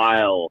a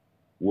while,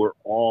 we're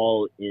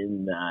all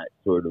in that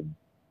sort of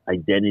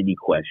identity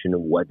question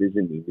of what does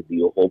it mean to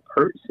be a whole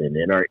person?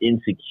 And our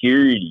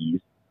insecurities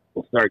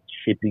will start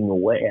chipping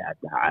away at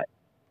that.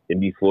 And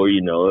before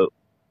you know it,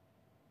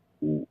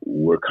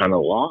 we're kind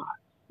of lost.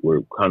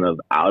 We're kind of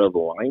out of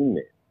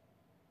alignment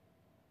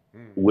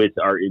with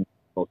our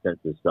internal sense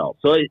of self.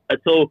 So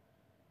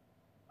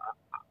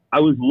I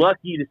was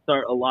lucky to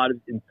start a lot of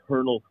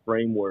internal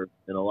frameworks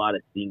and a lot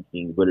of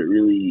thinking, but it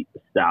really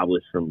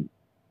established from,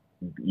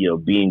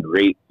 being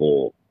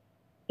grateful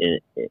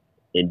and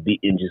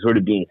just sort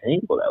of being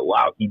thankful that,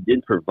 wow, he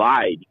did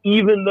provide,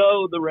 even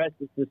though the rest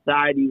of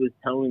society was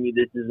telling me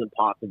this isn't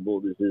possible,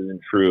 this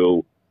isn't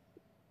true.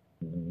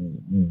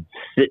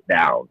 Sit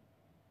down.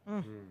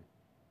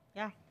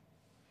 Yeah.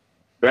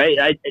 Right?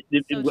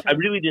 So I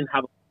really didn't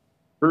have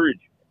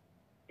encouragement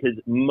because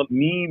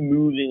me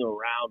moving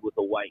around with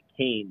a white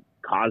cane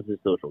causes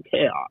social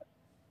chaos.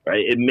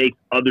 Right? It makes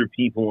other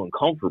people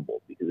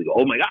uncomfortable because they go,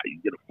 oh my God,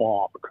 he's going to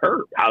fall off a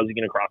curb. How's he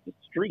going to cross the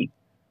street?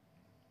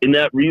 And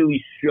that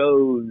really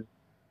shows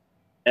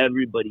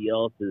everybody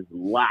else's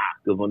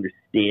lack of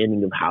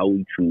understanding of how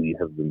we truly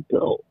have been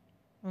built.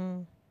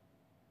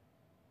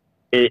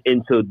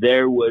 And so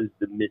there was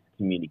the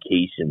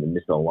miscommunication,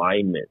 the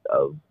misalignment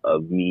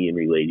of me in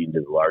relating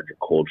to the larger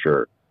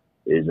culture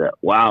is that,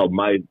 wow,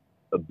 my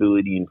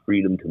ability and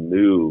freedom to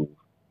move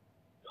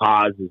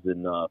causes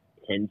enough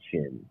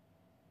tension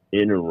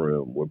in a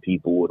room where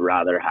people would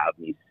rather have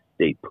me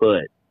stay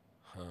put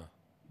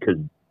because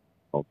it's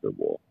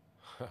comfortable.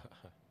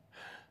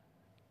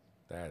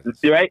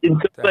 Right?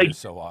 And so, that is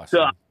so awesome.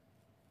 So I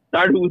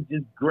started with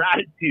just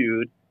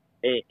gratitude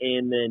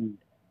and then,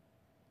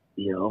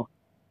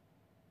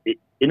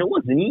 and it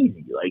wasn't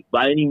easy,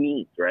 by any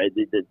means, right?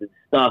 The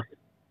stuff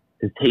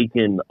has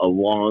taken a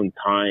long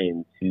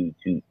time to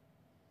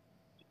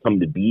come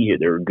to be here.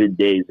 There were good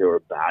days, there were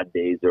bad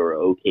days, there were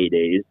okay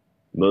days.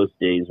 Most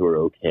days were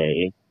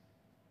okay.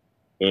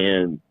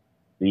 And,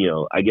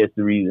 I guess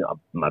the reason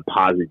my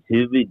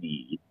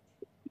positivity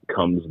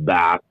comes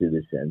back to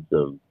the sense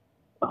of,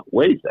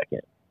 wait a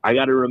second, I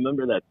got to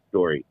remember that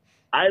story.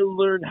 I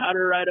learned how to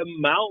ride a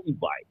mountain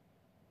bike.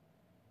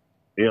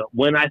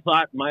 When I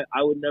thought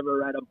I would never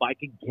ride a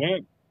bike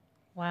again.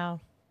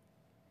 Wow.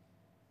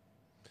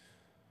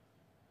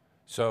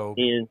 So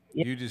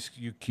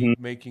you keep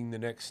making the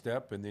next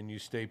step, and then you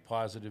stay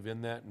positive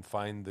in that and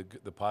find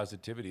the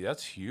positivity.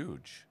 That's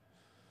huge.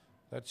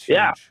 That's huge.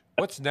 Yeah.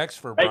 What's next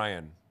for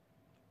Brian?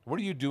 What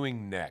are you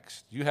doing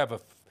next? You have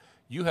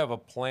a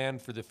plan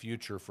for the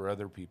future for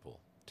other people.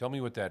 Tell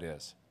me what that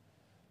is.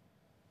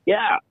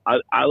 Yeah,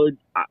 I would.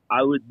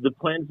 The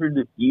plan for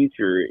the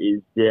future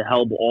is to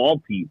help all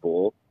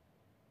people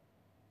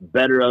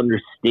better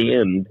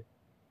understand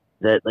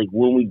that,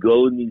 when we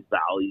go in these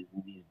valleys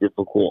and these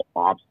difficult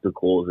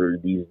obstacles or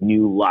these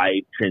new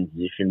life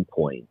transition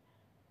points,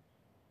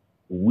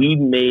 we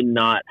may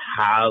not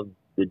have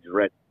the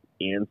direct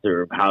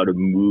answer of how to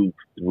move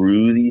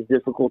through these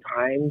difficult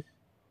times,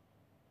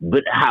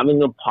 but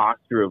having a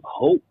posture of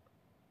hope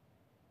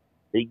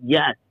that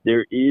yes,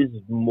 there is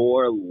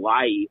more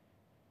life.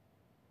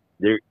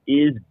 There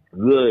is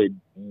good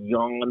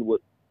beyond what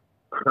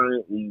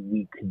currently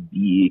we could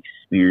be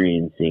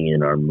experiencing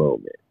in our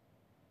moment.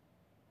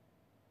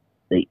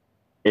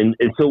 And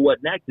so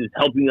what next is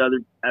helping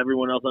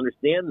everyone else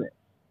understand this.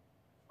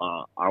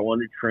 I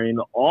want to train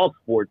all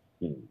sports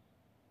teams.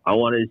 I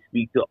want to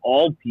speak to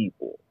all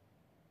people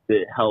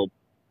that help,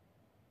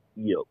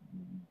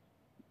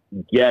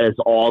 get us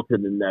all to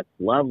the next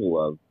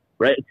level of,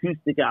 right?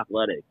 Acoustic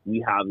athletics.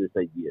 We have this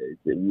idea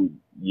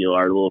that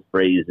our little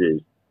phrase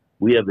is,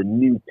 we have a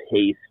new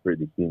pace for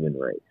the human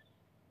race.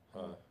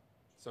 Huh.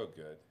 So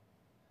good.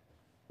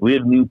 We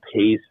have new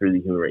pace for the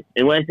human race.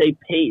 And when I say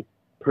pace,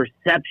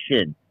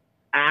 perception,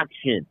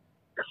 action,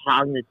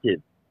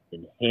 cognitive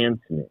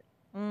enhancement.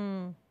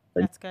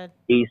 That's good.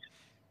 Pace,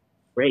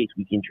 race.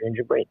 We can change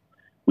our brain.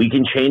 We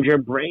can change our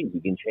brains. We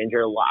can change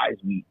our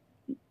lives.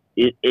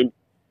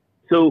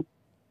 So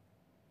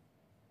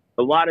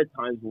a lot of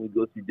times when we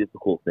go through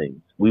difficult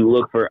things, we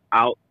look for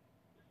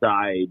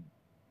outside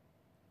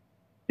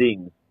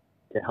things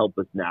to help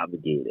us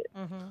navigate it.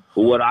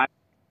 But what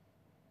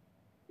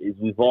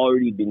we've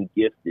already been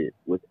gifted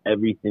with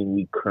everything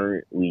we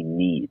currently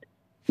need.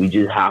 We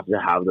just have to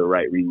have the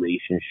right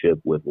relationship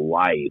with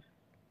life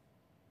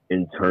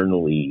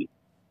internally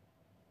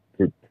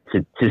to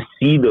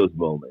see those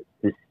moments,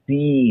 to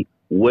see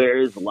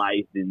where's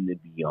life in the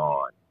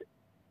beyond,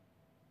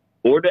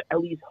 or to at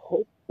least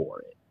hope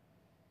for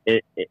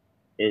it.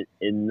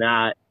 And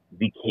that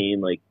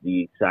became like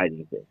the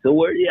exciting thing. So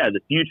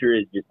the future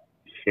is just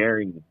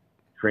sharing,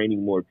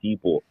 training more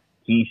people,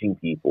 teaching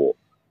people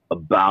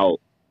about,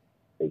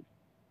 like,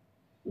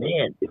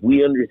 man, if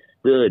we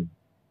understood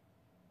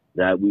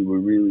that we were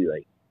really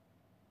like,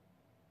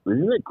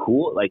 isn't it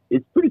cool? Like,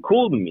 it's pretty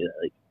cool to me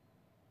that, like,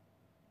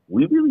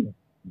 we really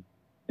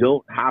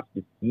don't have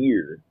to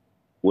fear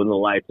when the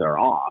lights are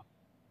off.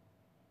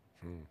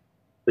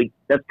 Like,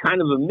 that's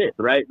kind of a myth,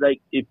 right? Like,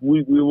 if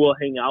we will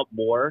hang out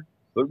more,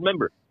 but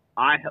remember,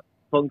 I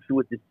function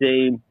with the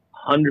same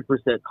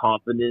 100%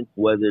 confidence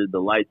whether the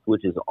light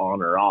switch is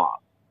on or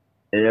off,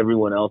 and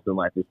everyone else in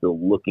life is still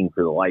looking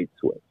for the light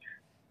switch.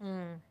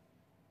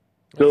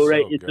 So,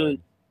 right, so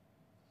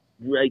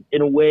like,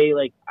 in a way,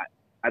 like,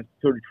 I've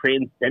sort of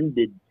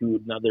transcended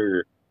to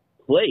another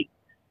place,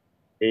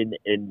 and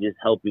just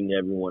helping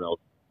everyone else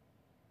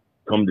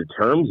come to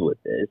terms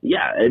with this.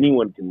 Yeah,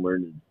 anyone can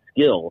learn the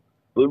skill,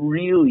 but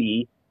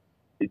really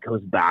it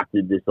comes back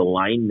to this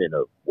alignment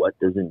of what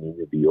does it mean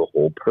to be a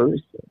whole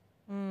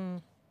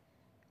person.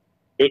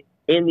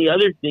 And the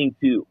other thing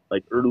too,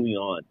 like early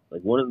on,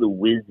 like one of the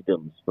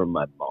wisdoms from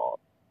my mom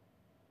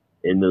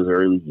in those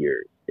early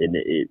years, and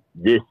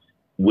this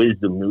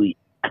wisdom really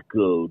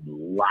echoed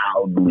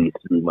loudly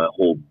through my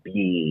whole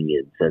being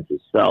and sense of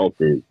self,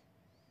 is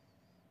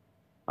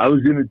I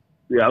was in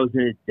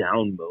a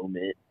down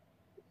moment,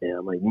 and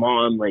I'm like,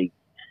 Mom, like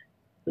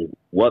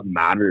what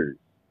matters?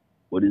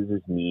 What does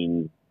this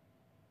mean?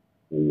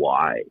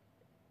 Why?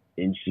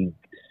 And she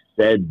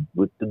said,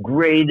 with the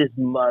greatest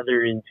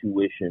mother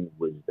intuition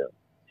wisdom,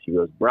 she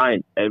goes,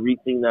 Brian,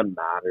 everything that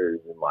matters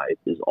in life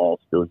is all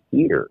still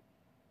here.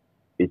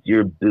 It's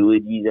your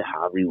ability to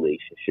have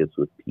relationships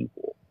with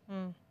people.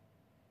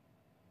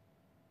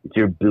 It's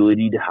your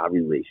ability to have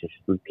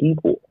relationships with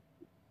people.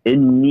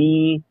 And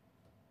me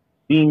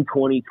seeing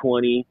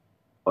 2020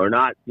 or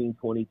not seeing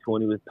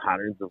 2020 with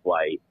patterns of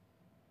light,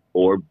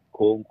 or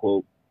quote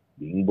unquote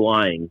being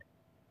blind,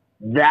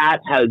 that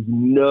has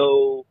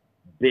no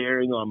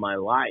bearing on my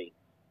life,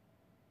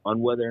 on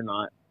whether or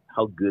not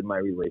how good my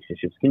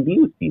relationships can be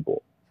with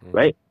people,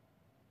 right?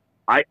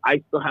 I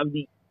still have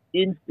the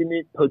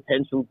infinite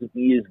potential to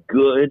be as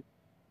good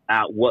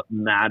at what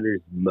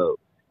matters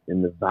most,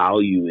 and the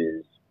value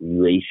is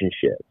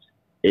relationships.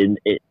 And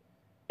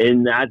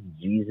that's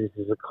Jesus'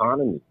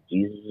 economy.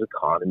 Jesus'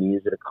 economy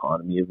is an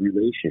economy of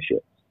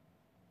relationships.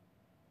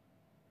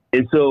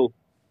 And so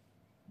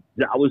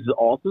that was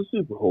also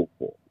super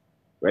hopeful,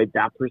 right?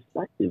 That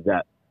perspective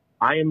that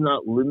I am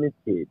not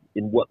limited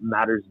in what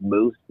matters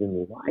most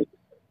in life.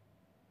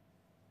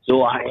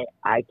 So I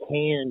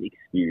can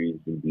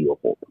experience and be a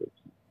whole person.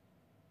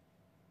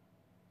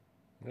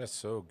 That's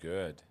so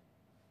good.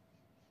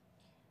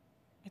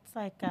 It's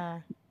like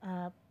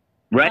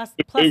right?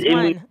 plus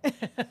one.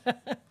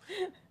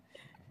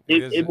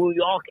 If we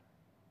all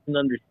can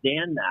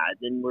understand that,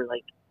 then we're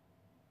like,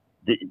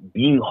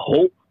 being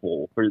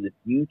hopeful for the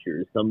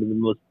future is some of the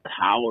most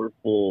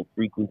powerful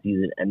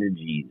frequencies and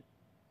energies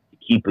to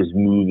keep us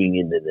moving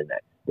into the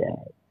next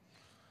day.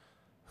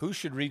 Who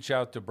should reach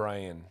out to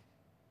Brian?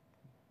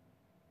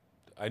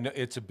 I know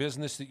it's a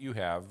business that you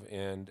have,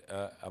 and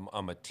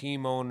I'm a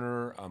team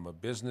owner. I'm a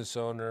business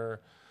owner.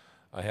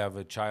 I have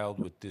a child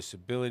with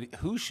disability.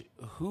 Who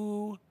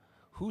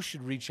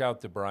should reach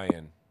out to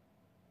Brian?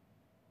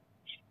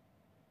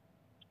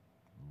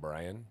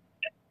 Brian?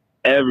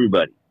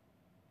 Everybody.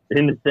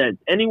 In a sense,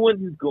 anyone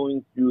who's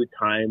going through a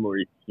time or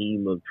a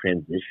team of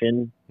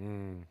transition,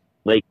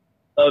 like,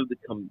 love to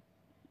come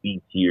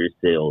speak to your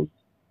sales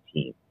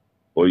team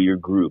or your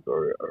group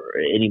or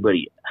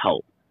anybody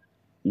help.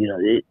 You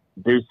know,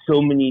 there's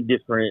so many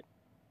different,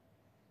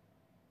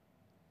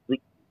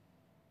 like,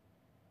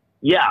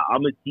 yeah,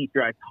 I'm a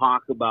teacher. I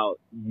talk about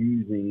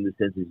using the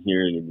sense of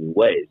hearing in new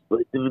ways, but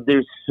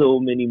there's so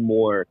many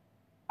more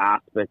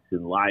aspects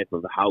in life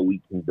of how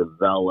we can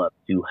develop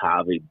to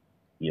have a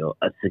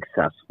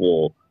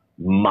successful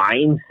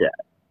mindset.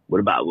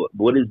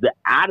 What is the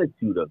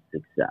attitude of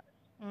success?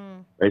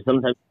 Right?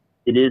 Sometimes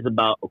it is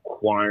about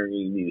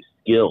acquiring new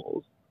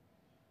skills,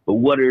 but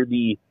what are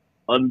the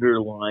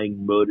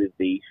underlying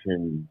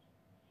motivations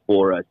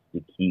for us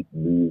to keep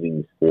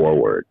moving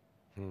forward?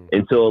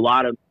 And so a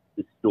lot of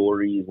the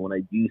stories when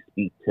I do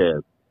speak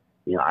to,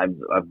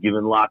 I've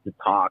given lots of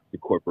talks to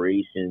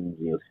corporations,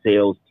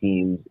 sales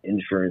teams,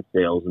 insurance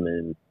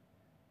salesmen,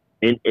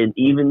 and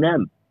even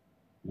them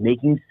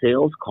making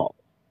sales calls.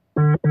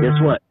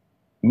 Guess what?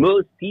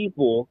 Most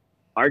people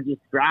are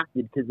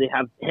distracted because they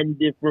have 10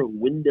 different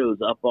windows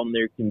up on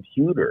their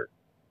computer,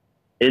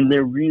 and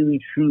they're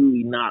really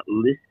truly not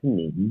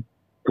listening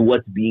to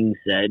what's being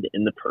said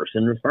in the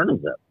person in front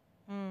of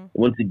them.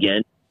 Once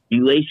again,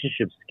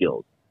 relationship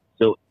skills.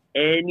 So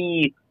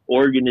any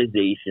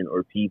organization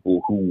or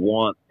people who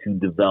want to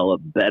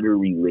develop better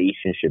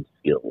relationship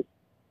skills,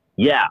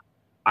 yeah,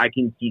 I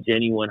can teach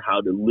anyone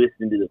how to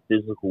listen to the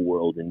physical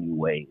world in new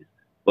ways,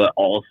 but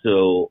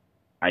also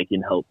I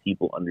can help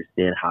people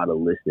understand how to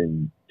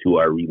listen to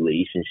our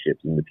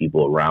relationships and the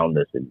people around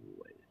us in new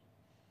ways.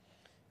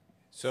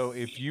 So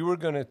if you were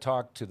going to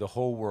talk to the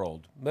whole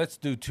world, let's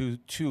do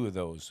two of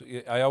those.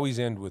 I always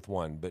end with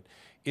one, but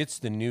it's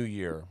the new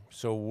year.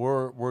 So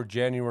we're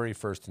January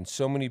 1st, and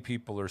so many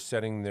people are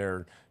setting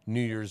their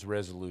New Year's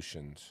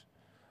resolutions.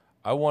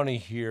 I want to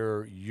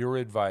hear your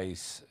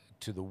advice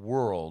to the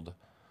world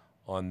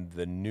on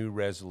the new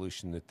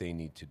resolution that they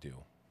need to do.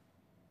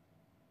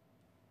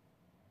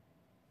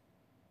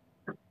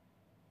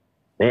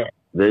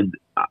 Man,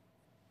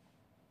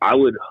 I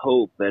would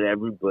hope that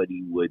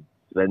everybody would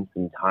spend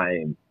some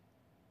time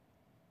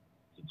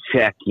to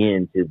check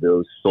into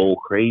those soul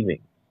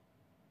cravings.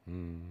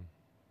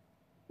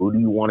 Who do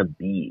you want to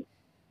be?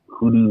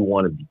 Who do you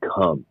want to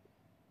become?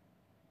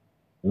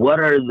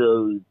 What are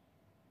those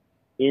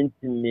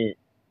intimate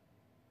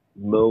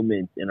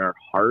moments in our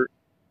heart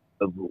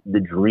of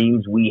the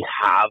dreams we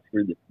have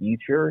for the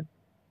future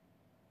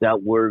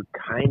that we're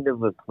kind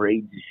of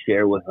afraid to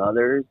share with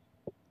others?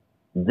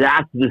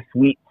 That's the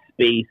sweet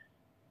space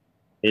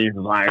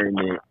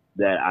environment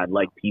that I'd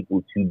like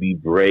people to be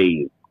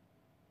brave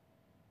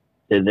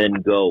to then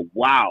go,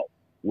 wow,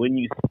 when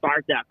you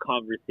start that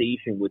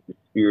conversation with the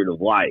spirit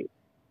of life,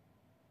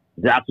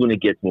 that's when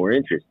it gets more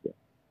interesting.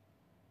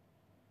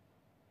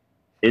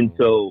 And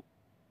so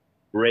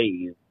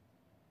brave,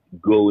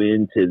 go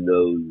into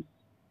those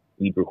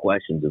deeper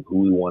questions of who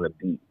we want to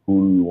be, who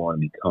we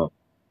want to become.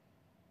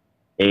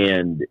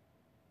 And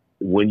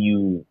when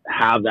you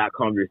have that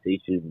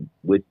conversation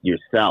with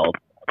yourself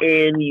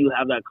and you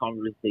have that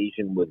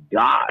conversation with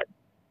God,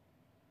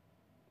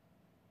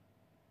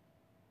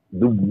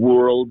 the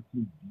world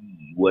can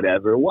be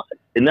whatever it was.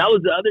 And that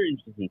was the other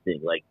interesting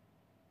thing.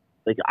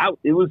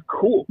 It was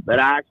cool that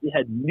I actually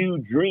had new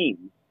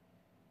dreams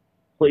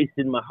placed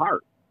in my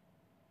heart.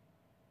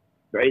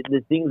 Right?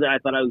 The things that I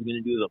thought I was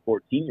going to do as a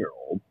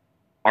 14-year-old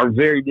are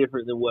very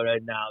different than what I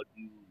now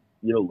do,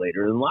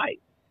 later in life.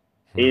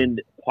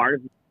 And part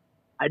of it,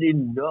 I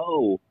didn't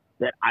know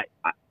that I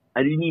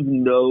didn't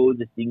even know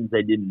the things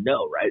I didn't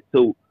know, right?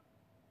 So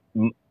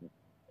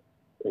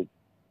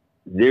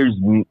there's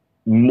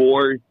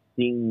more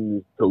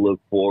things to look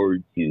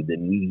forward to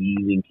than we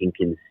even can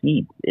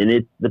conceive. And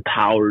it's the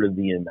power of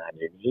the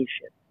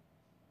imagination.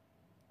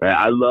 Right?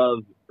 I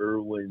love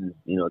Erwin's,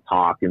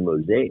 talk in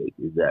Mosaic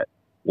is that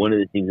one of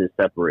the things that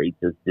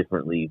separates us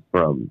differently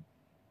from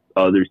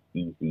other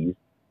species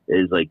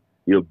is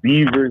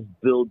beavers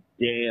build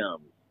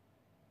dams,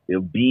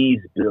 bees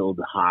build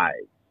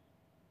hives,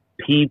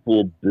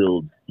 people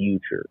build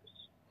futures.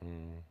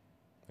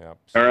 Yep.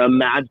 Our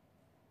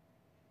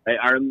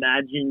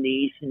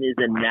imagination is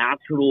a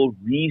natural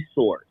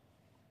resource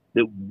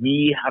that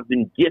we have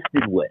been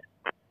gifted with,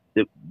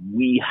 that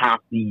we have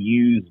to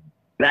use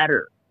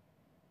better.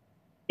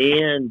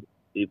 And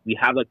if we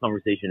have that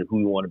conversation of who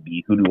we want to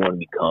be, who do we want to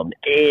become,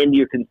 and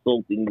you're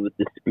consulting with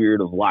the spirit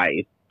of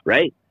life,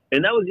 right?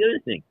 And that was the other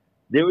thing.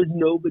 There was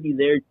nobody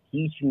there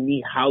teaching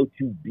me how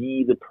to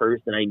be the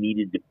person I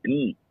needed to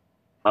be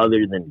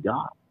other than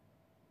God,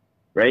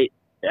 right?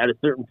 At a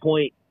certain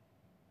point,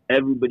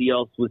 everybody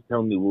else was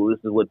telling me, well, this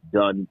is what's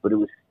done, but it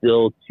was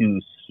still too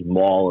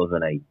small of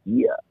an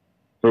idea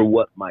for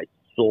what my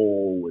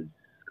soul was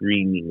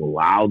screaming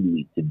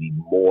loudly to be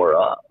more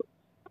of.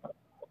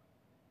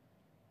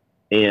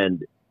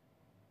 And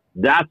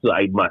that's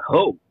my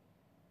hope,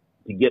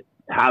 to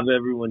have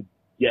everyone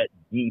get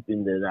deep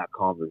into that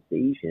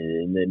conversation.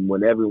 And then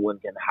when everyone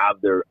can have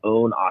their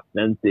own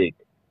authentic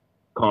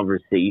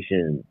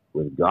conversation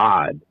with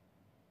God,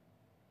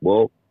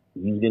 well,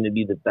 he's going to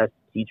be the best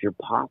teacher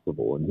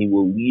possible, and he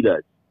will lead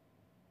us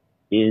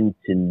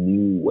into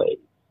new ways.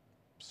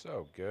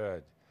 So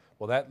good.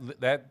 Well,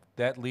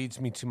 that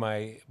leads me to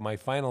my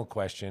final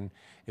question.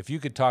 If you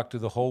could talk to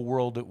the whole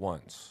world at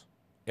once,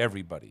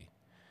 everybody,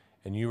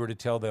 and you were to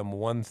tell them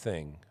one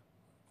thing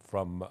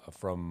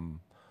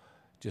from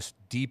just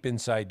deep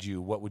inside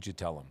you, what would you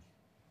tell them?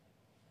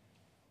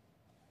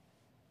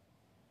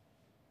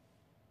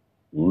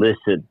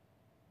 Listen.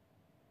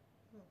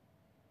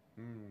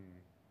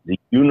 The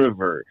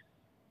universe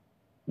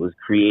was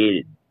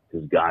created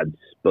because God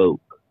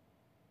spoke.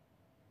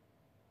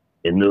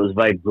 And those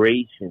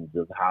vibrations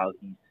of how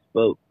he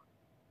spoke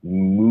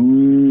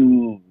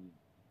moved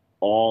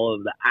all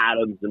of the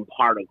atoms and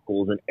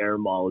particles and air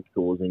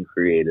molecules and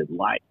created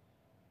life.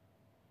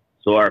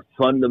 So our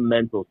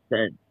fundamental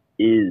sense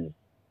is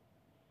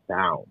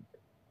sound,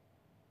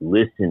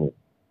 listening.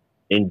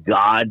 And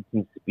God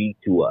can speak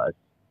to us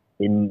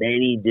in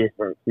many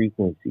different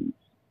frequencies.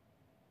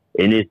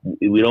 And if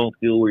we don't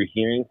feel we're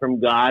hearing from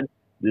God,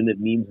 then it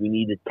means we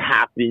need to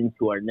tap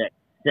into our next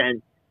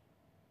sense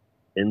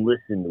and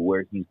listen to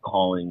where he's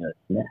calling us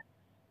next.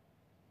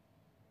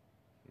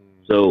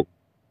 So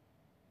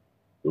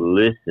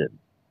listen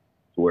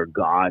to where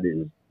God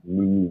is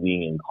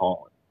moving and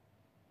calling.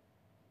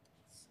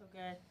 So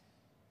good.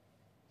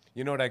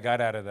 You know what I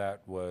got out of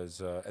that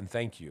was, and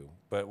thank you,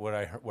 but what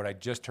I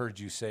just heard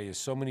you say is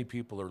so many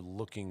people are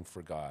looking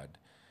for God,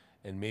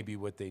 and maybe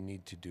what they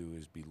need to do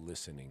is be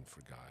listening for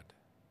God.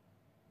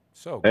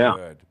 So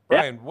good.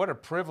 Brian, what a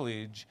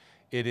privilege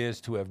it is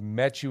to have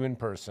met you in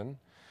person.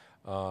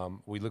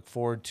 We look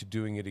forward to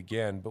doing it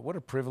again, but what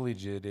a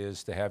privilege it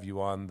is to have you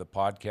on the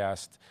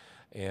podcast.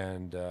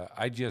 And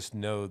I just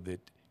know that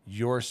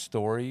your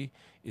story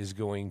is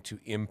going to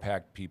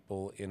impact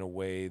people in a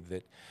way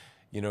that,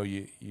 you know,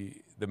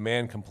 the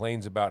man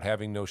complains about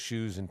having no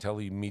shoes until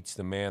he meets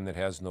the man that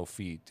has no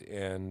feet.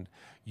 And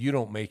you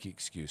don't make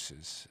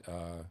excuses.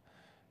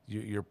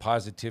 Your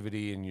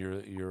positivity and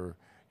your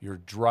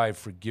drive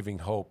for giving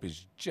hope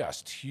is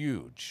just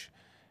huge.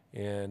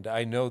 And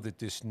I know that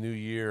this new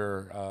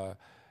year,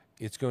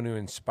 it's going to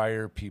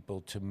inspire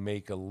people to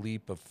make a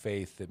leap of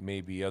faith that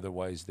maybe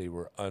otherwise they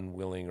were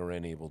unwilling or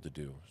unable to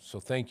do. So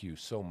thank you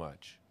so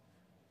much.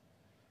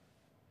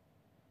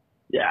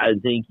 Yeah, I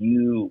thank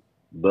you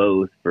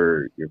both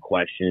for your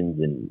questions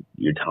and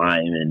your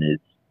time. And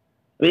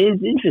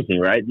it's interesting,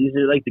 right? These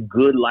are like the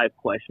good life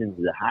questions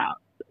to have.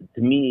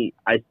 To me,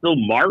 I still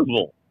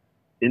marvel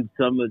in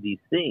some of these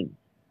things.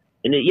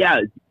 And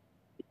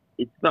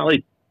it's not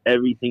like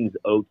everything's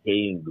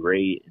okay and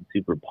great and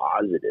super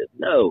positive.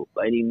 No,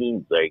 by any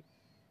means. Like,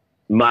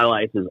 my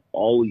life is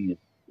always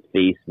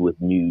faced with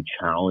new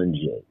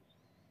challenges.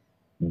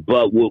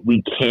 But what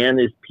we can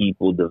as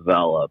people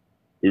develop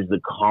is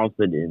the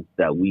confidence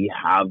that we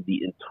have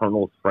the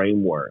internal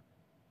framework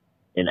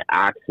and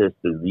access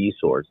to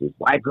resources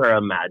like our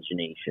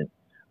imagination,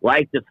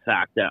 like the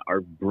fact that our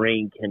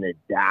brain can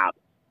adapt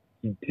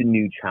to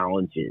new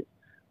challenges.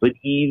 But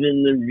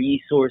even the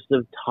resource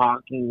of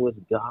talking with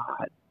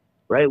God,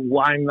 right?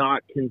 Why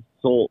not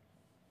consult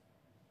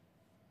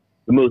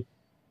the most,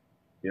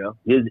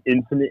 his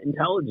infinite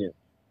intelligence?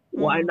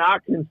 Why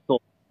not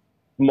consult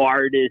the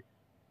smartest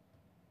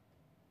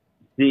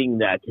thing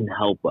that can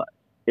help us?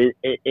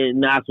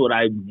 And that's what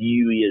I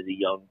view as a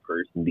young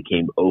person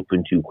became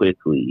open to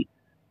quickly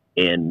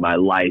in my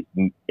life.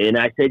 And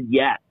I said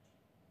yes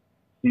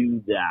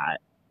to that.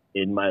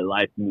 And my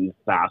life moved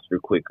faster,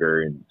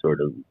 quicker, and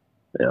sort of,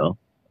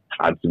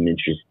 had some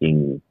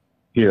interesting,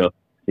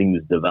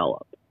 things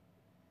develop.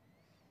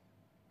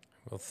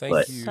 Well,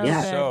 thank you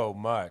so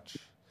much.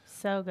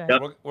 So good.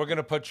 We're going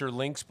to put your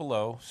links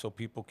below so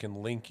people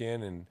can link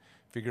in and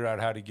figure out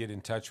how to get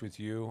in touch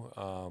with you.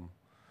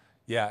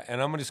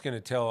 And I'm just going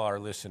to tell our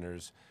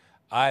listeners,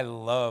 I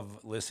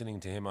love listening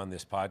to him on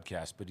this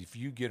podcast, but if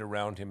you get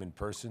around him in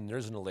person,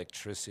 there's an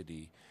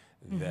electricity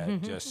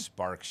that just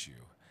sparks you.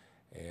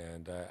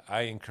 And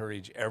I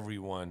encourage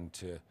everyone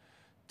to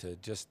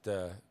just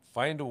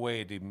find a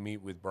way to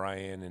meet with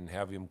Brian and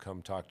have him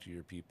come talk to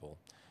your people.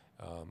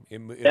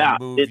 It'll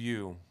move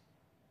you.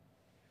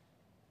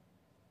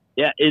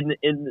 Yeah,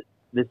 in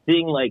the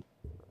thing like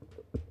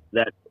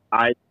that,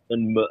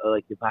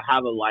 if I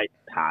have a life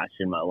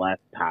passion, my life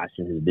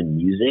passion has been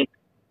music.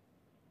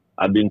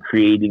 I've been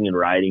creating and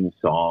writing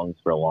songs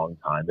for a long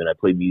time, and I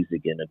play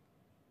music in a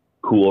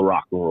cool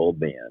rock and roll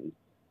band.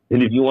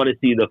 And if you want to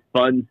see the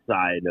fun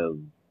side of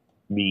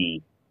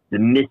me, the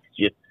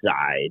mischief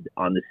side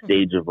on the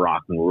stage of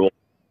rock and roll,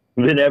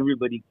 then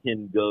everybody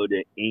can go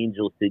to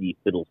Angel City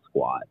Fiddle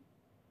Squad.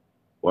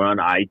 Or on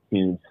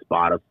iTunes,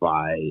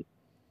 Spotify.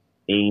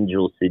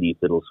 Angel City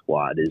Fiddle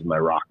Squad is my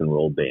rock and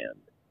roll band.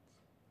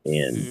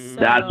 And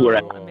that's where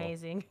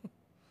amazing.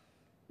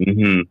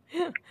 And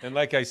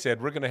like I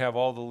said, we're going to have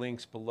all the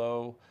links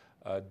below.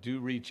 Do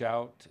reach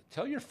out.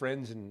 Tell your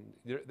friends, and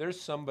there's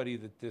somebody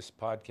that this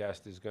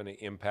podcast is going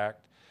to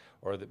impact,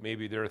 or that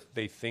maybe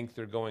they think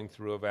they're going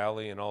through a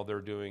valley and all they're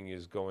doing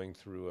is going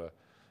through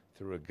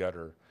a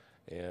gutter.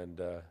 And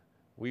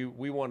we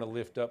want to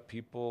lift up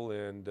people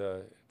and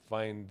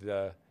find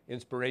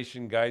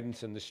inspiration,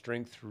 guidance, and the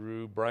strength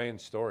through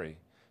Brian's story.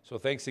 So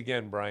thanks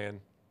again,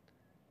 Brian.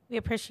 We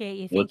appreciate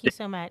you. Thank you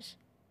so much.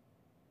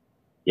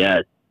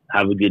 Yes.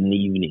 Have a good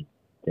evening.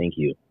 Thank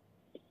you.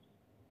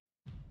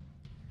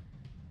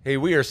 Hey,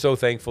 we are so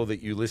thankful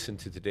that you listened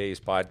to today's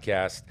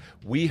podcast.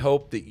 We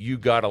hope that you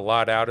got a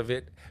lot out of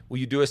it. Will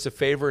you do us a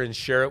favor and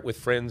share it with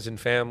friends and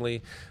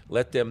family?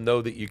 Let them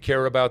know that you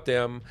care about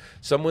them.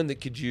 Someone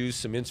that could use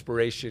some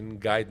inspiration,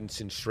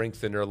 guidance, and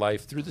strength in their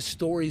life through the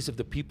stories of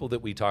the people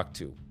that we talk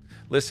to.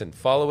 Listen,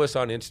 follow us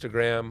on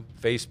Instagram,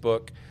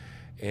 Facebook,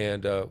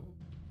 and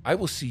I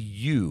will see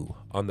you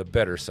on the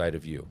better side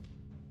of you.